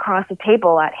looking across the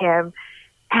table at him,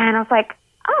 and I was like,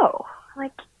 oh,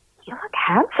 like, you look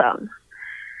handsome.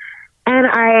 And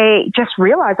I just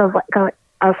realized I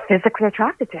was physically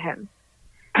attracted to him.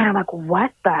 And I'm like,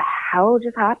 what the hell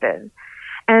just happened?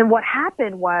 And what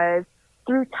happened was,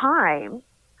 through time,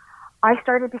 I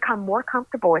started to become more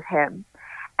comfortable with him.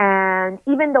 And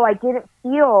even though I didn't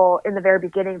feel in the very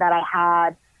beginning that I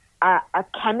had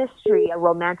a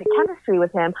romantic chemistry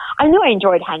with him, I knew I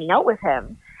enjoyed hanging out with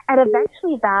him. And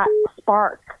eventually that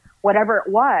spark, whatever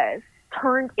it was,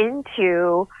 turned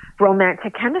into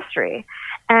romantic chemistry.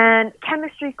 And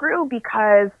chemistry grew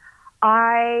because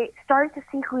I started to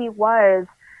see who he was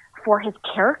for his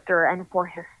character and for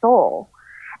his soul.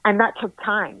 And that took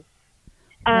time.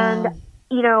 And,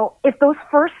 if those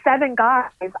first 7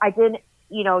 guys I didn't,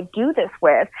 do this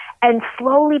with, and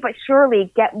slowly but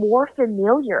surely get more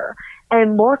familiar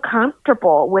and more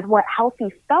comfortable with what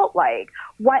healthy felt like,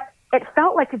 what it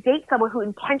felt like to date someone who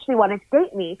intentionally wanted to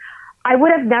date me, I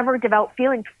would have never developed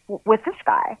feelings with this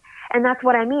guy. And that's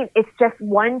what I mean. It's just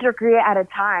 1 degree at a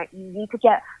time. You need to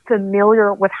get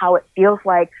familiar with how it feels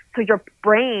like so your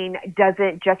brain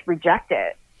doesn't just reject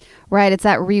it. Right. It's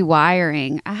that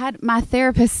rewiring. My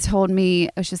therapist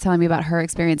was just telling me about her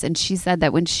experience, and she said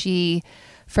that when she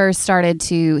first started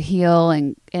to heal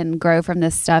and grow from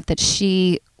this stuff, that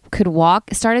she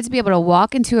started to be able to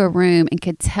walk into a room and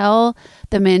could tell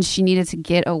the men she needed to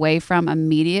get away from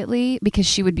immediately because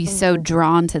she would be so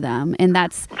drawn to them. And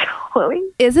that's,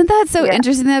 isn't that so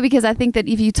interesting though? Because I think that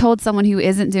if you told someone who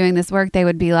isn't doing this work, they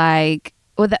would be like,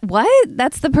 well, what?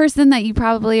 That's the person that you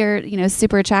probably are,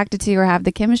 super attracted to or have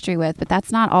the chemistry with, but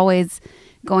that's not always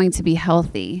going to be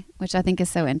healthy, which I think is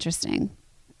so interesting.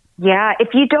 Yeah.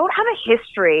 If you don't have a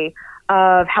history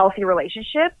of healthy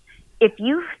relationships, if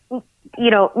you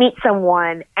meet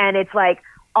someone and it's like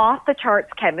off the charts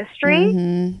chemistry,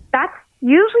 that's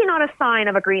usually not a sign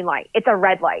of a green light. It's a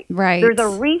red light. Right. There's a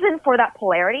reason for that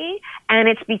polarity, and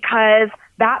it's because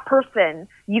that person,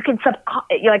 you can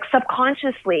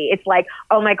subconsciously, it's like,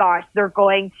 oh my gosh, they're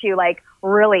going to like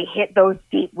really hit those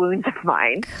deep wounds of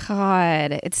mine.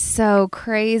 God, it's so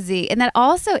crazy. And that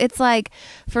also, it's like,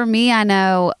 for me, I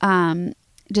know,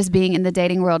 just being in the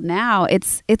dating world now,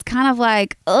 it's kind of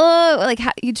like,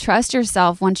 how you trust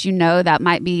yourself once you know that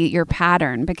might be your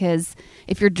pattern. Because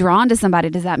if you're drawn to somebody,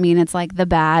 does that mean it's like the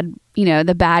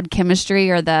bad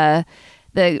chemistry or the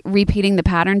repeating the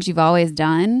patterns you've always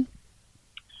done?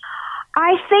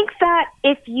 I think that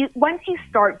once you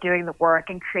start doing the work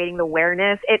and creating the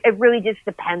awareness, it really just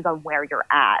depends on where you're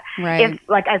at. Right. If,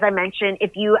 like, as I mentioned,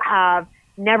 if you have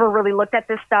never really looked at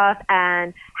this stuff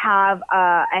and have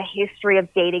a history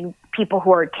of dating people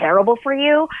who are terrible for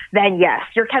you, then yes,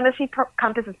 your chemistry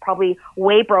compass is probably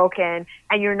way broken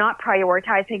and you're not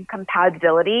prioritizing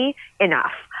compatibility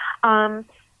enough.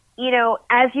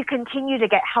 As you continue to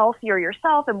get healthier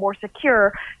yourself and more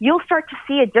secure, you'll start to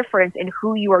see a difference in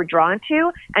who you are drawn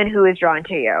to and who is drawn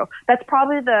to you. That's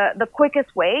probably the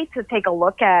quickest way to take a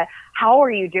look at how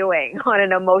are you doing on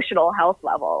an emotional health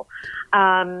level.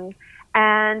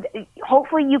 And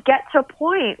hopefully you get to a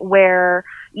point where,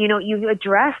 you've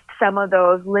addressed some of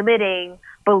those limiting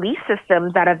belief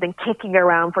systems that have been kicking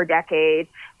around for decades,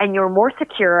 and you're more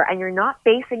secure and you're not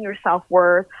basing your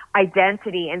self-worth,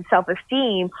 identity, and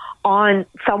self-esteem on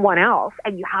someone else,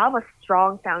 and you have a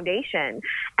strong foundation.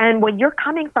 And when you're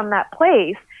coming from that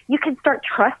place, you can start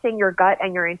trusting your gut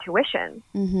and your intuition.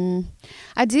 Mm-hmm.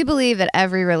 I do believe that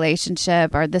every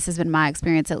relationship, or this has been my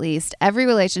experience at least, every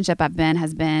relationship I've been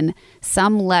has been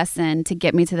some lesson to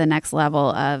get me to the next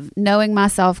level of knowing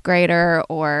myself greater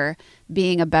or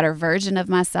being a better version of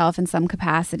myself in some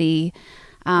capacity.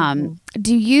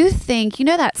 Do you think,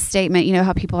 that statement,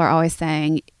 how people are always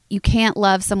saying, you can't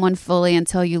love someone fully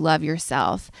until you love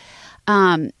yourself.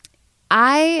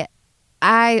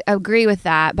 I agree with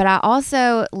that, but I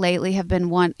also lately have been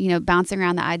bouncing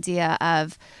around the idea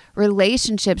of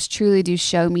relationships truly do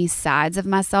show me sides of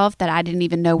myself that I didn't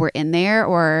even know were in there,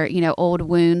 or, old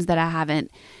wounds that I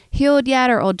haven't healed yet,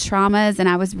 or old traumas. And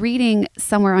I was reading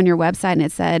somewhere on your website and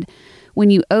it said, when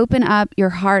you open up your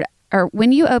heart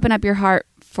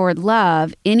for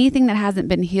love, anything that hasn't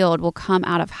been healed will come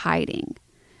out of hiding.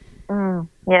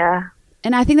 Yeah.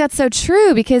 And I think that's so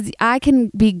true, because I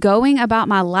can be going about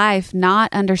my life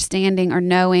not understanding or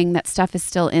knowing that stuff is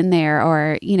still in there,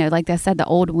 or, like I said, the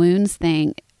old wounds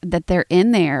thing, that they're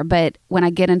in there. But when I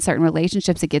get in certain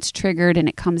relationships, it gets triggered and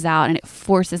it comes out, and it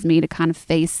forces me to kind of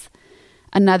face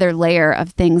another layer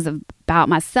of things about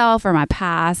myself or my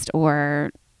past, or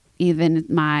even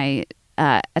my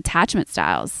attachment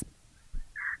styles.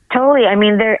 Totally. I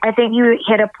mean, I think you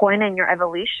hit a point in your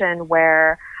evolution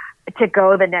where to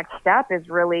go the next step is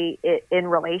really in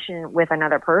relation with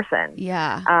another person.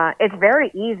 Yeah. It's very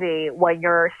easy when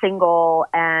you're single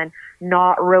and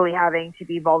not really having to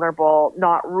be vulnerable,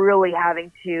 not really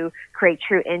having to create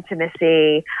true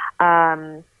intimacy,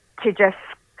 to just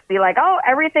be like, oh,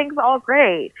 everything's all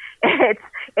great.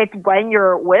 It's when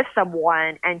you're with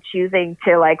someone and choosing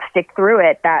to like stick through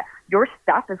it that your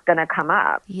stuff is going to come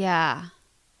up. Yeah.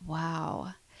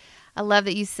 Wow. I love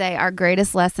that you say our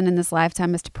greatest lesson in this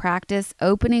lifetime is to practice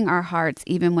opening our hearts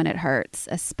even when it hurts,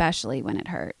 especially when it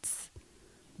hurts.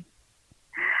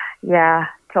 Yeah,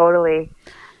 totally.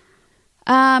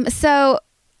 So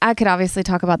I could obviously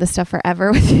talk about this stuff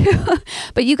forever with you,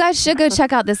 but you guys should go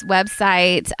check out this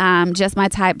website,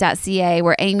 justmytype.ca,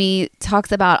 where Amy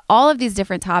talks about all of these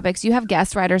different topics. You have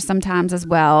guest writers sometimes as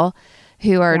well,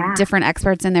 who are different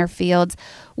experts in their fields.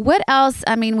 What else?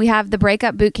 I mean, we have the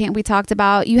Breakup Bootcamp we talked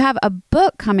about. You have a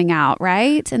book coming out,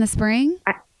 right, in the spring?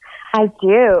 I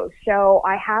do. So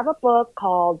I have a book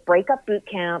called Breakup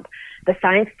Bootcamp, The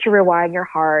Science to Rewiring Your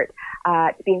Heart.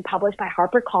 It's being published by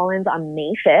HarperCollins on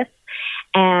May 5th.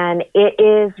 And it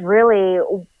is really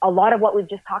a lot of what we've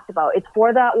just talked about. It's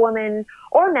for that woman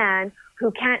or man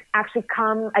who can't actually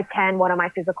come attend one of my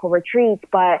physical retreats,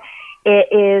 but It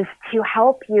is to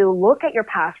help you look at your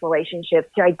past relationships,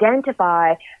 to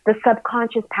identify the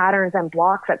subconscious patterns and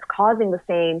blocks that's causing the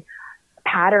same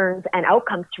patterns and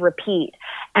outcomes to repeat.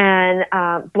 And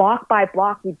block by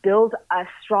block, we build a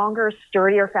stronger,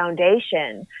 sturdier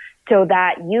foundation so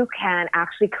that you can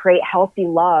actually create healthy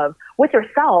love with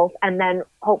yourself and then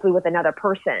hopefully with another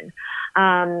person.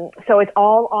 So it's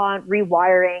all on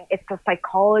rewiring. It's the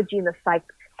psychology and the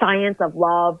science of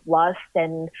love, lust,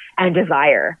 and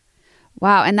desire.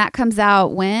 Wow. And that comes out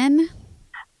when?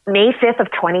 May 5th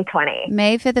of 2020.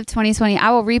 May 5th of 2020.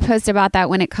 I will repost about that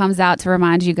when it comes out to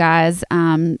remind you guys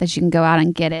that you can go out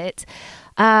and get it.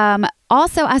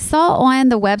 Also, I saw on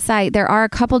the website, there are a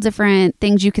couple different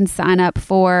things you can sign up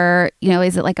for. You know,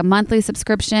 is it like a monthly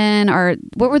subscription, or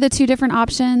what were the two different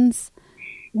options?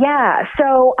 Yeah,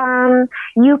 so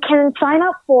you can sign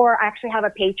up for, I actually have a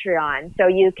Patreon. So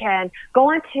you can go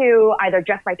on to either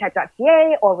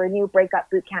justbytype.ca or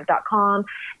renewbreakupbootcamp.com.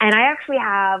 And I actually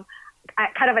have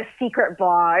kind of a secret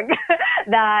blog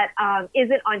that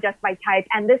isn't on Just by Type.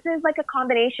 And this is like a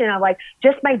combination of like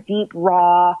just my deep,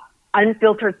 raw,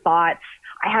 unfiltered thoughts.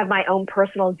 I have my own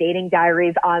personal dating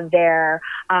diaries on there.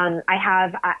 I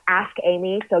have Ask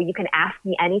Amy, so you can ask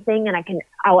me anything, and I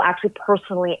will actually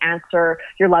personally answer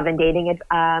your love and dating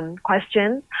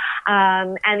questions.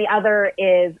 And the other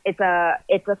is it's a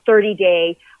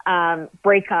 30-day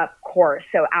breakup course.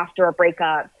 So after a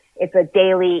breakup, it's a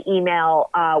daily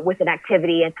email with an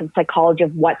activity and some psychology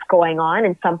of what's going on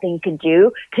and something you can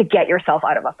do to get yourself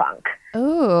out of a funk.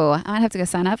 Oh, I might have to go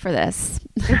sign up for this.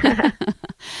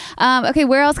 Okay,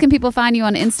 where else can people find you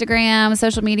on Instagram,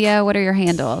 social media? What are your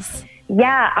handles?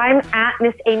 Yeah, I'm at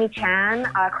Miss Amy Chan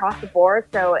across the board.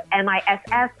 So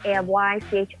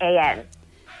MissAmyChan.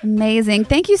 Amazing.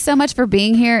 Thank you so much for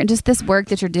being here and just this work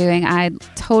that you're doing. I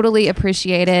totally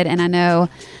appreciate it. And I know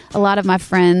a lot of my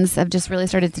friends have just really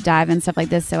started to dive in stuff like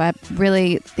this. So I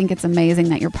really think it's amazing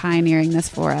that you're pioneering this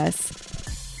for us.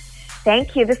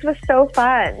 Thank you. This was so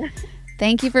fun.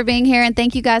 Thank you for being here. And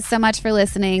thank you guys so much for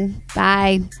listening.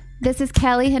 Bye. This is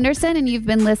Kelly Henderson, and you've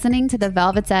been listening to the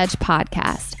Velvet's Edge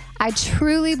podcast. I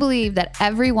truly believe that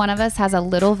every one of us has a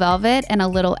little velvet and a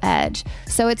little edge.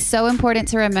 So it's so important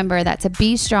to remember that to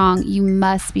be strong, you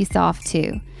must be soft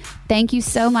too. Thank you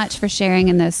so much for sharing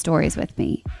in those stories with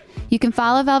me. You can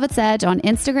follow Velvet's Edge on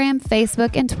Instagram,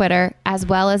 Facebook, and Twitter, as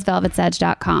well as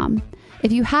velvetsedge.com.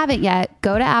 If you haven't yet,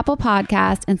 go to Apple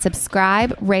Podcasts and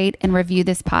subscribe, rate, and review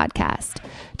this podcast.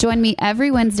 Join me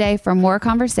every Wednesday for more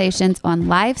conversations on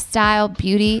lifestyle,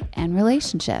 beauty, and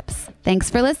relationships. Thanks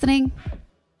for listening.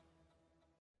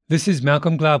 This is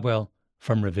Malcolm Gladwell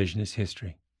from Revisionist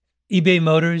History. eBay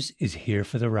Motors is here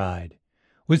for the ride.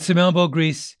 With some elbow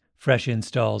grease, fresh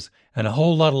installs, and a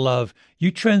whole lot of love,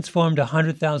 you transformed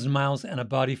 100,000 miles and a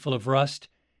body full of rust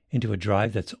into a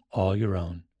drive that's all your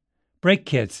own. Brake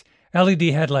kits, LED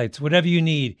headlights, whatever you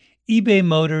need, eBay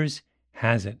Motors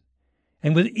has it.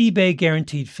 And with eBay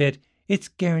Guaranteed Fit, it's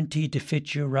guaranteed to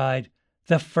fit your ride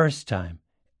the first time,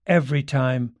 every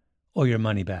time, or your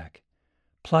money back.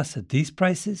 Plus, at these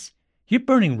prices, you're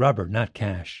burning rubber, not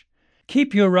cash.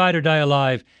 Keep your ride or die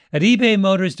alive at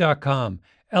ebaymotors.com.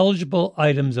 Eligible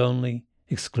items only.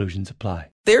 Exclusions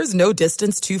apply. There's no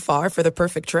distance too far for the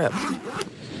perfect trip.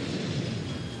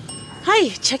 Hi,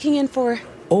 checking in for...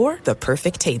 Or the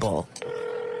perfect table.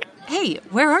 Hey,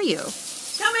 where are you?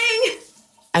 Coming!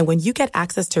 And when you get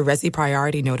access to Resi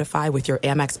Priority Notify with your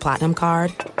Amex Platinum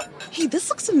card... Hey, this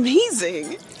looks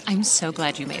amazing. I'm so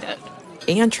glad you made it.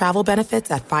 And travel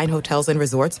benefits at fine hotels and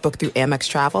resorts booked through Amex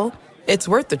Travel, it's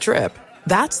worth the trip.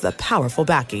 That's the powerful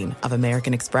backing of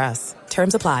American Express.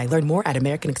 Terms apply. Learn more at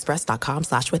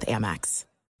americanexpress.com/withAmex.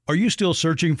 Are you still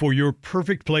searching for your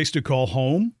perfect place to call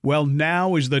home? Well,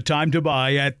 now is the time to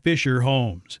buy at Fisher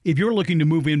Homes. If you're looking to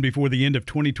move in before the end of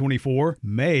 2024,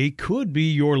 May could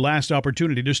be your last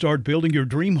opportunity to start building your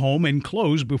dream home and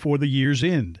close before the year's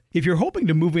end. If you're hoping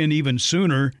to move in even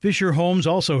sooner, Fisher Homes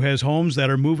also has homes that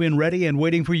are move-in ready and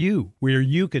waiting for you, where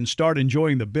you can start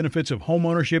enjoying the benefits of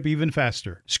homeownership even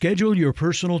faster. Schedule your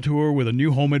personal tour with a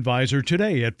new home advisor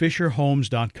today at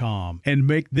FisherHomes.com and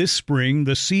make this spring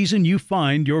the season you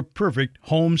find your perfect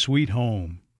home sweet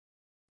home.